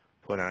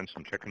put on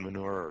some chicken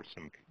manure or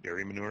some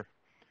dairy manure,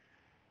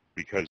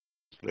 because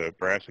the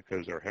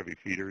brassicas are heavy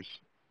feeders,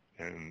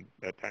 and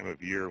that time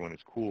of year when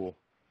it's cool,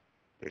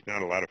 there's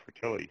not a lot of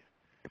fertility.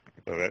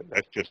 So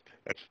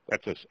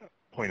that's a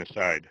point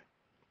aside.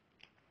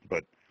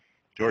 But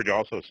George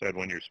also said,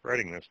 when you're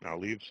spreading this, now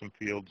leave some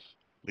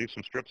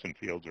strips in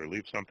fields, or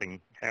leave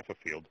something half a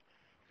field,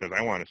 because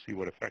I want to see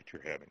what effect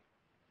you're having.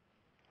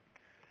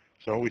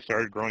 So we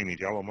started growing these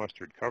yellow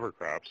mustard cover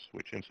crops,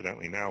 which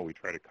incidentally now we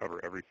try to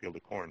cover every field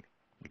of corn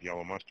with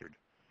yellow mustard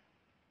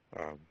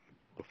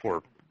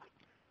before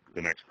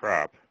the next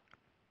crop.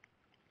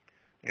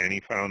 And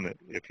he found that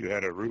if you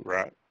had a root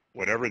rot,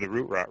 whatever the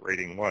root rot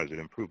rating was, it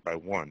improved by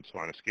 1. So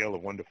on a scale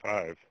of 1 to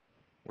 5,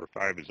 where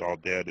 5 is all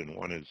dead and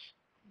 1 is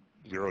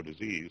 0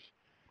 disease,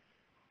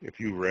 if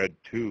you read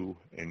 2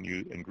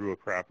 and grew a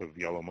crop of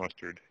yellow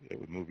mustard, it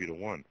would move you to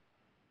 1.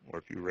 Or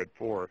if you read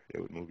 4,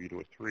 it would move you to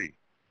a 3.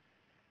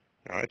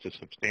 Now that's a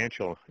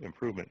substantial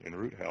improvement in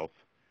root health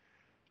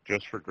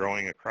just for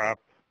growing a crop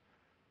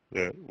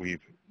that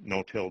we've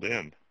no-tilled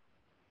in.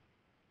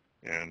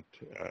 And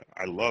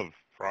I love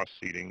frost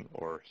seeding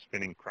or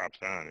spinning crops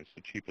on. It's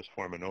the cheapest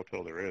form of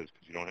no-till there is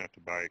because you don't have to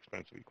buy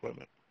expensive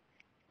equipment.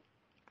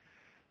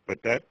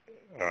 But that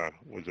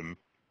was a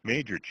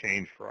major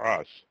change for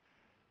us.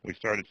 We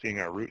started seeing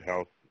our root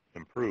health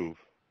improve.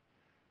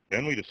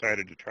 Then we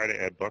decided to try to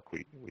add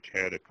buckwheat, which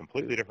had a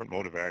completely different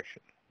mode of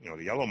action. You know,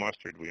 the yellow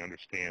mustard we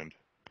understand,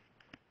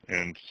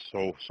 and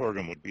so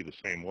sorghum would be the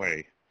same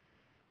way.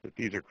 But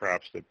these are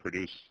crops that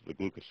produce the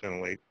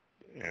glucosinolate,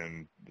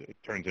 and it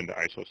turns into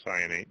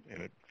isocyanate,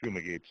 and it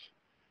fumigates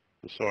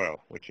the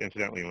soil, which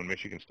incidentally, when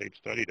Michigan State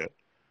studied it,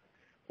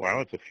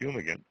 while it's a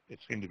fumigant, it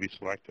seemed to be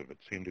selective. It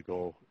seemed to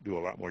go do a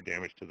lot more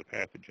damage to the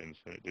pathogens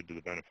than it did to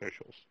the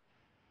beneficials,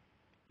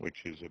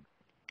 which is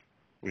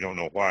we don't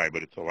know why,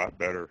 but it's a lot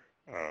better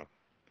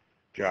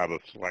job of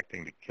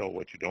selecting to kill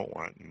what you don't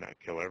want and not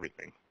kill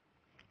everything.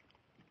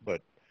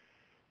 But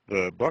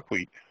the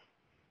buckwheat,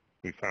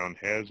 we found,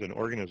 has an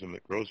organism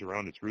that grows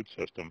around its root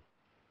system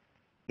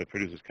that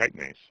produces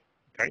chitinase.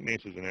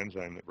 Chitinase is an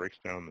enzyme that breaks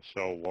down the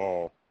cell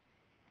wall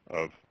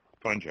of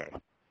fungi.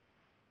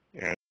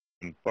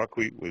 And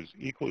buckwheat was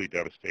equally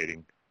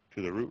devastating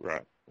to the root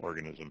rot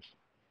organisms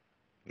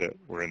that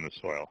were in the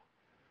soil.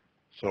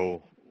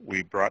 So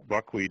we brought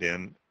buckwheat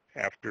in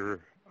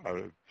after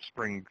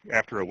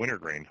a winter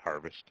grain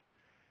harvest.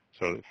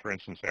 So that, for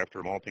instance,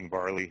 after malting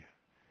barley,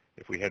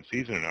 if we had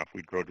season enough,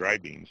 we'd grow dry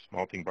beans.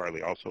 Malting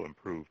barley also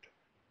improved,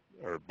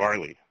 or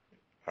barley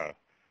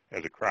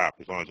as a crop,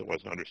 as long as it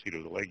wasn't underseed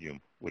of the legume,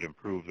 would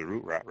improve the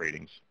root rot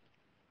ratings.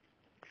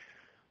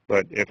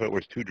 But if it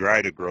was too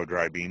dry to grow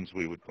dry beans,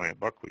 we would plant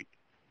buckwheat.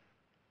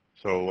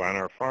 So on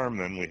our farm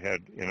then, we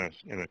had,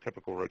 in a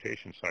typical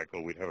rotation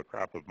cycle, we'd have a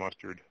crop of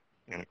mustard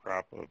and a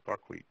crop of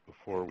buckwheat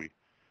before we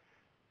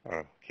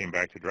came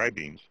back to dry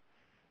beans.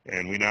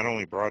 And we not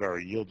only brought our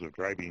yields of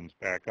dry beans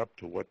back up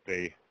to what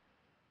they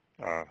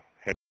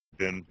had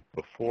been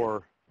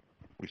before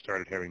we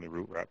started having the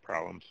root rot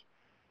problems,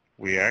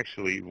 we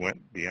actually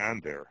went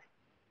beyond there.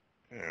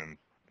 And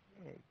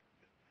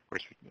of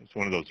course, it's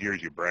one of those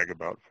years you brag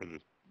about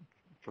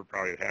for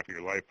probably half of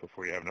your life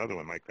before you have another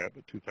one like that.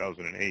 But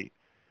 2008,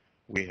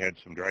 we had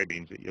some dry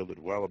beans that yielded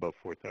well above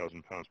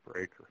 4,000 pounds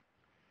per acre.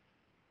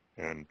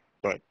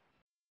 But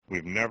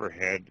we've never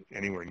had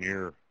anywhere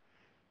near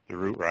the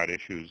root rot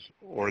issues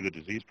or the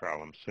disease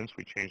problems since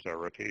we changed our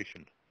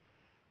rotation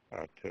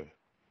to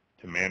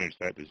manage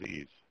that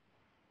disease.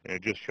 And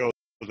it just shows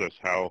us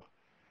how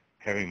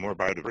having more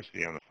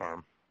biodiversity on the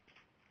farm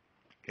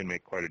can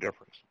make quite a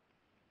difference.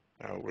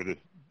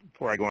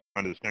 Before I go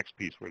on to this next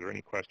piece, were there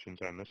any questions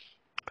on this?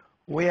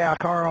 Well, yeah,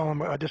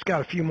 Carl, I just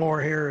got a few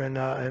more here, and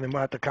then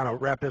we'll have to kind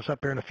of wrap this up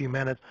here in a few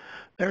minutes.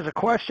 There's a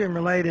question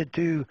related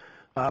to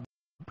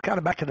kind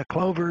of back to the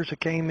clovers that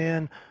came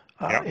in.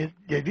 Yeah.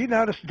 Have you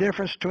noticed the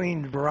difference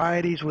between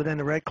varieties within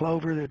the red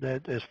clover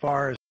that as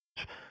far as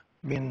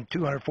being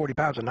 240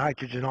 pounds of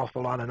nitrogen,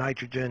 awful lot of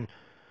nitrogen,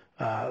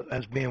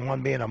 as being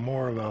a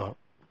more of a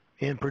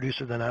end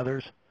producer than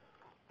others?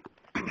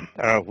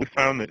 We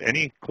found that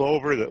any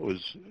clover that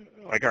was,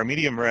 like our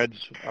medium reds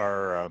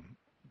are,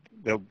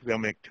 they'll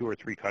make 2 or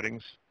 3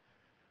 cuttings.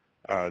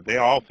 They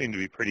all seem to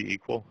be pretty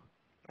equal.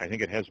 I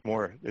think it's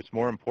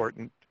more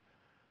important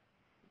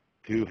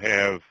to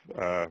have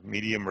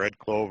medium red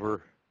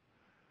clover,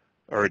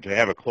 or to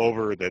have a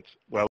clover that's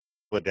well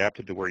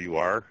adapted to where you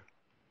are,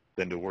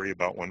 than to worry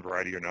about one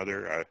variety or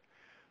another.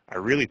 I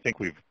really think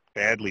we've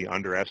badly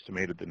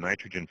underestimated the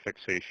nitrogen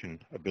fixation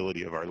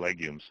ability of our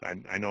legumes.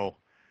 I know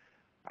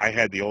I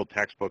had the old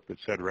textbook that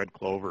said red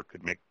clover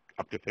could make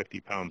up to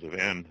 50 pounds of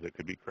N that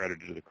could be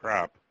credited to the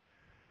crop.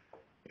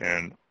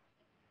 And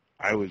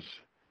I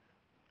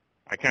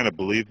kind of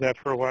believed that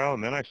for a while,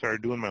 and then I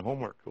started doing my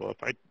homework. Well,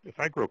 if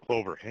I grow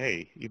clover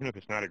hay, even if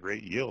it's not a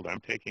great yield,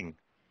 I'm taking,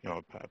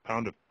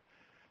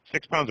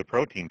 6 pounds of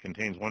protein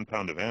contains 1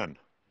 pound of N.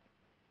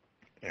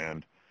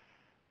 And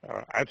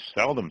I've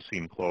seldom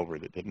seen clover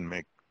that didn't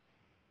make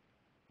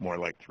more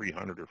like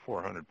 300 or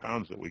 400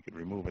 pounds that we could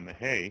remove in the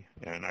hay.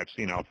 And I've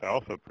seen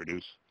alfalfa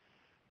produce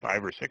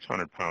 500 or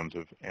 600 pounds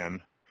of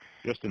N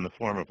just in the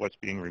form of what's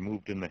being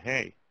removed in the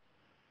hay.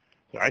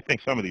 So I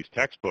think some of these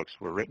textbooks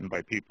were written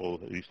by people,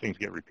 these things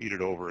get repeated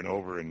over and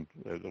over, and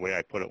the way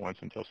I put it once,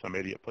 until some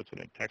idiot puts it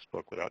in a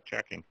textbook without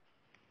checking,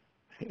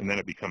 and then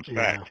it becomes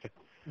fact.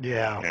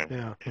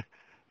 Yeah.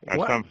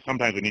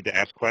 Sometimes we need to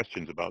ask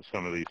questions about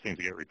some of these things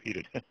that get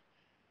repeated.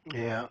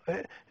 Yeah,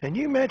 and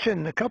you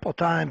mentioned a couple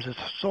times the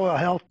soil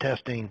health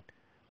testing.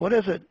 What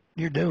is it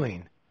you're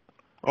doing?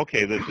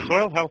 Okay, the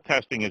soil health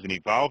testing is an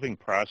evolving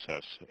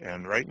process,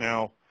 and right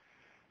now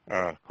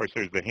Of course,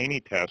 there's the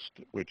Haney test,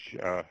 which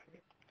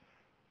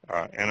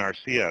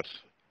NRCS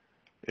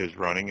is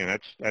running, and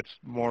that's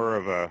more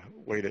of a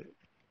way to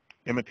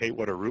imitate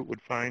what a root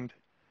would find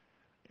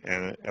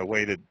and a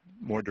way to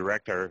more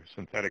direct our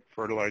synthetic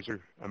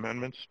fertilizer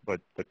amendments. But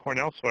the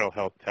Cornell soil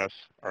health tests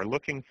are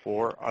looking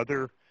for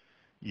other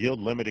yield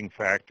limiting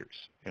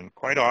factors. And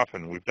quite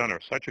often we've done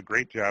such a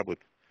great job with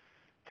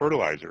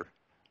fertilizer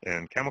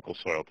and chemical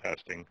soil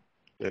testing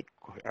that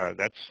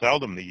that's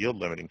seldom the yield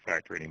limiting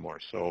factor anymore.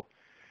 So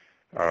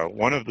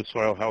one of the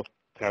soil health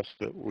tests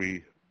that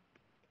we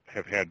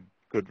have had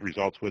good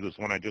results with is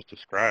one I just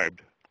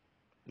described.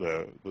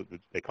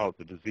 They call it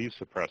the disease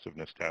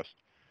suppressiveness test,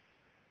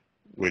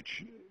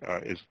 which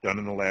is done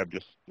in the lab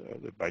just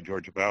by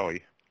Georgia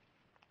Valley.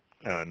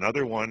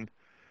 Another one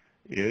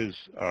is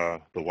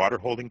the water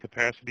holding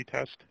capacity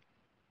test.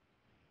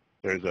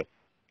 There's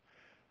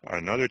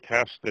another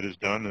test that is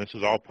done, and this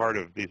is all part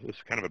of this is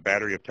kind of a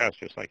battery of tests,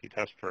 just like you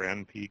test for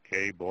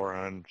NPK,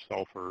 boron,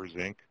 sulfur,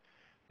 zinc.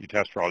 You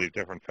test for all these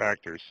different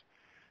factors.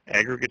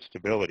 Aggregate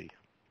stability.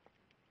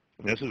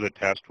 And this is a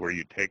test where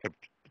you take a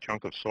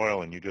chunk of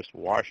soil and you just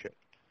wash it,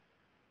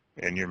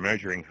 and you're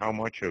measuring how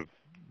much of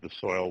the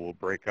soil will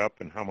break up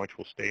and how much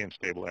will stay in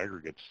stable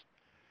aggregates.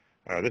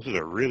 This is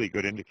a really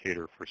good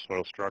indicator for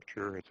soil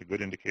structure. It's a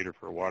good indicator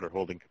for water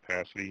holding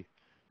capacity,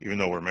 even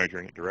though we're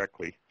measuring it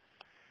directly.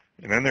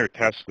 And then there are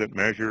tests that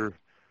measure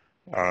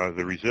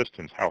the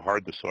resistance, how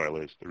hard the soil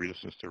is, the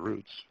resistance to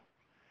roots.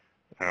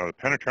 Now, the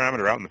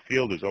penetrometer out in the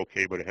field is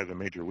okay, but it has a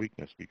major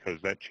weakness because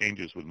that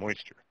changes with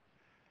moisture.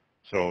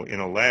 So in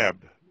a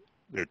lab,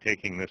 they're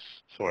taking this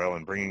soil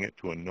and bringing it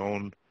to a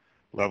known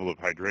level of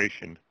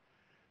hydration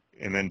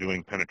and then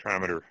doing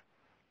penetrometer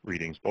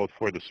readings, both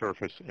for the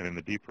surface and in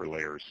the deeper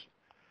layers.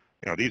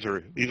 You know, these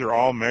are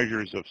all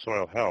measures of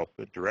soil health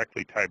that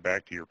directly tie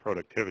back to your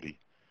productivity.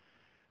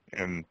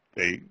 And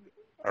they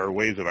are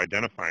ways of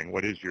identifying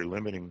what is your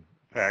limiting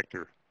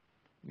factor,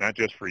 not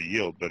just for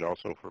yield, but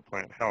also for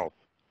plant health.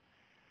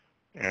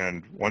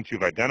 And once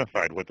you've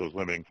identified what those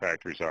limiting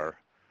factors are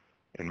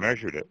and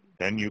measured it,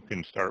 then you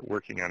can start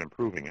working on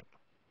improving it.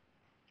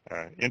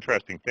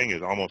 Interesting thing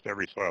is almost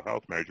every soil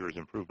health measure is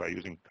improved by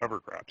using cover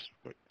crops.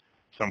 But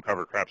some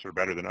cover crops are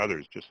better than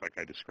others, just like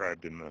I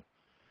described in the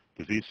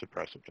disease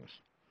suppressiveness.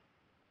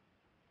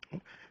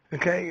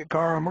 Okay,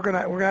 Carl, we're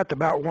gonna have to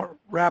about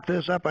wrap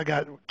this up. I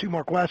got two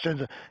more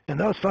questions, and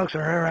those folks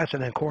are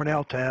interested in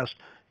Cornell test.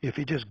 If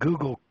you just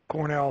Google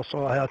Cornell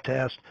soil health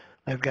test,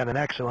 they've got an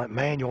excellent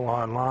manual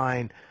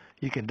online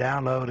you can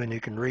download, and you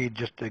can read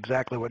just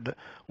exactly what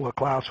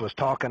Klaas was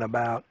talking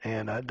about,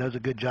 and does a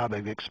good job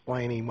of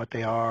explaining what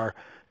they are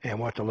and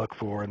what to look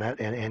for,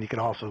 and you can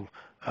also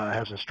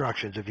has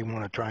instructions if you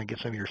want to try and get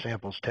some of your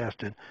samples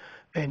tested.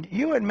 And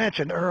you had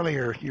mentioned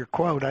earlier your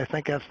quote. I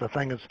think that's the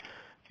thing that's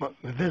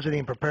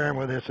visiting, preparing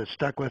with this, that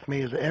stuck with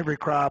me, is that every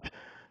crop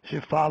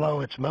should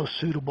follow its most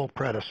suitable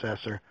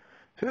predecessor.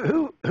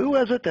 Who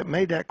was it that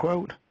made that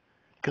quote?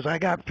 Because I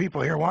got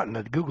people here wanting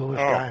to Google this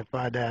guy and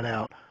find that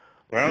out.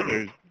 Well,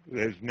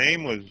 his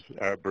name was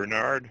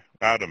Bernard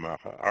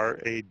Rademacher,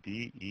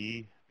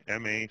 R-A-D-E-M-A-C-H-E-R.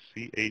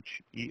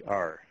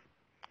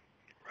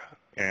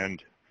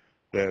 And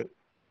the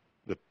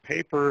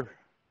paper,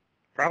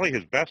 probably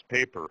his best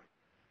paper,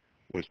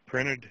 was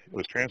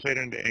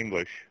translated into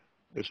English.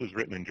 This was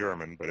written in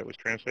German, but it was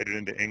translated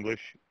into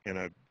English in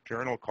a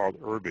journal called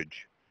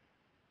Herbage,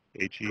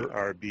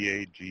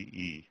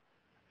 H-E-R-B-A-G-E.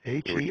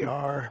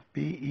 H-E-R-B-E.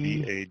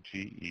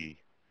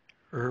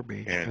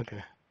 Herbage,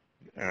 okay.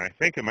 And I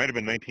think it might have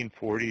been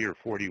 1940 or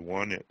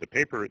 41. The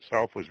paper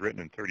itself was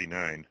written in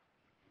 39.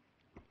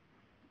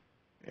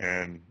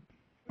 And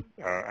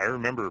I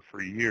remember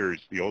for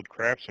years the old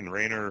Crafts and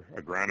Rayner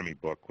agronomy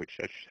book, which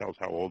tells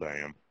how old I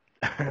am,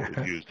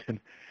 was used.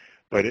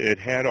 But it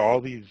had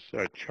all these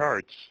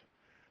charts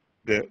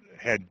that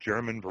had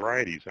German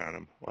varieties on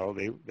them. Well,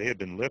 they had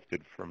been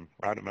lifted from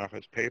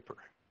Rademacher's paper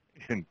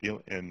in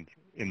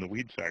the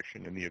weed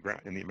section in the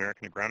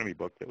American agronomy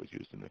book that was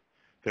used in the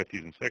 50s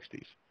and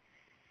 60s.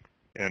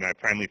 And I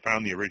finally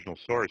found the original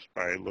source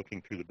by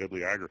looking through the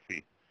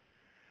bibliography.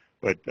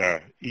 But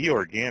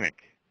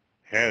E-Organic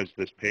has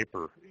this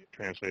paper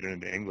translated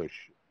into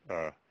English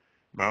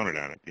mounted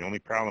on it. The only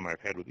problem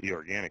I've had with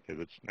E-Organic is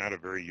it's not a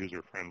very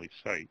user-friendly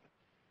site.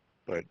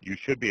 But you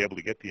should be able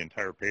to get the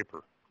entire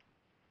paper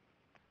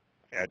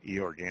at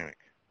E-Organic.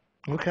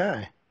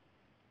 Okay.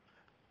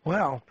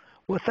 Well,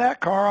 with that,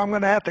 Carl, I'm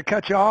going to have to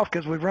cut you off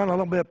because we've run a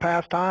little bit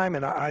past time.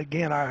 And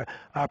I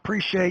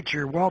appreciate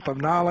your wealth of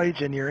knowledge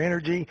and your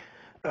energy.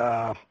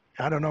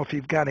 I don't know if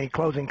you've got any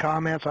closing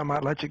comments. I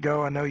might let you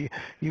go. I know you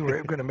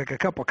were going to make a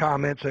couple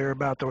comments there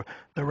about the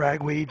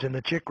ragweeds and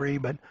the chicory,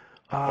 but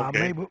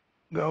okay. Maybe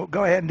go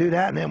ahead and do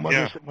that, and then we'll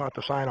have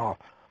to sign off.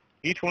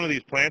 Each one of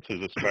these plants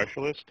is a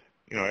specialist.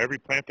 You know, every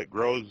plant that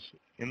grows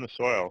in the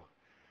soil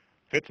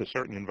fits a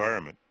certain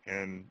environment,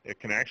 and it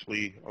can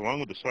actually,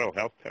 along with the soil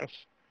health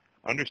tests,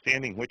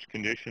 understanding which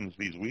conditions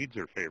these weeds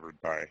are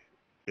favored by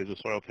is a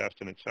soil test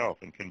in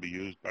itself and can be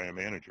used by a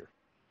manager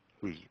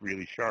who's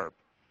really sharp.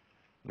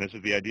 And this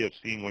is the idea of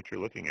seeing what you're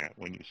looking at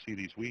when you see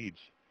these weeds.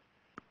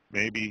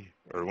 maybe,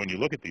 or when you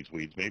look at these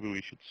weeds, maybe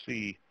we should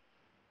see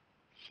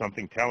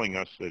something telling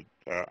us that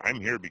I'm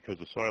here because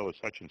the soil is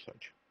such and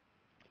such.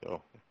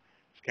 So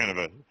it's kind of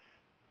a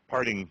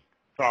parting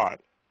thought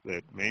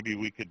that maybe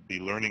we could be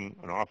learning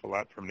an awful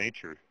lot from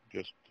nature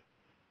just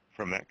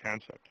from that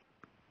concept.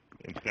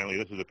 Incidentally,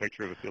 this is a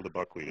picture of a field of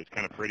buckwheat. It's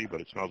kind of pretty, but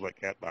it smells like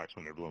cat box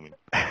when they're blooming.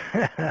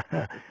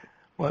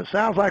 Well, it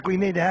sounds like we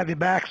need to have you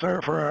back,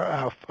 sir,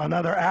 for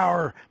another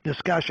hour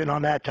discussion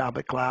on that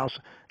topic, Klaus.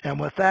 And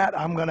with that,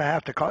 I'm going to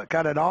have to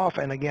cut it off.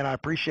 And again, I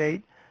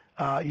appreciate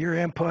your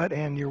input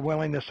and your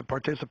willingness to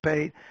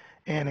participate,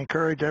 and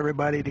encourage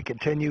everybody to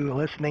continue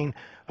listening.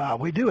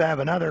 We do have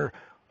another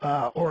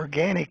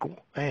organic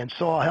and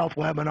soil health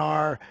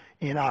webinar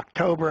in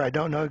October. I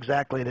don't know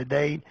exactly the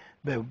date,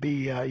 but it'll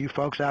be you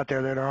folks out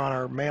there that are on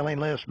our mailing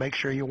list, make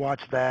sure you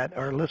watch that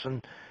or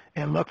listen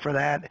and look for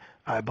that.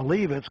 I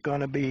believe it's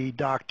going to be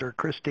Dr.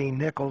 Christine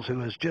Nichols, who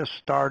has just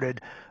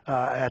started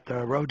at the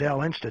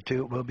Rodell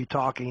Institute. We'll be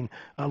talking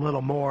a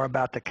little more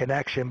about the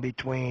connection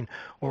between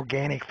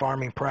organic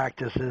farming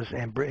practices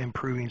and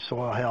improving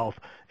soil health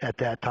at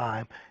that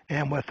time.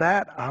 And with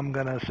that, I'm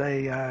going to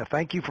say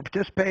thank you for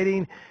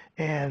participating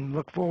and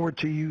look forward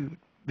to you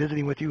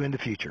visiting with you in the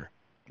future.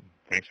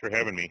 Thanks for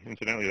having me.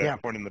 Incidentally,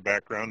 that corn in the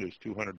background is 200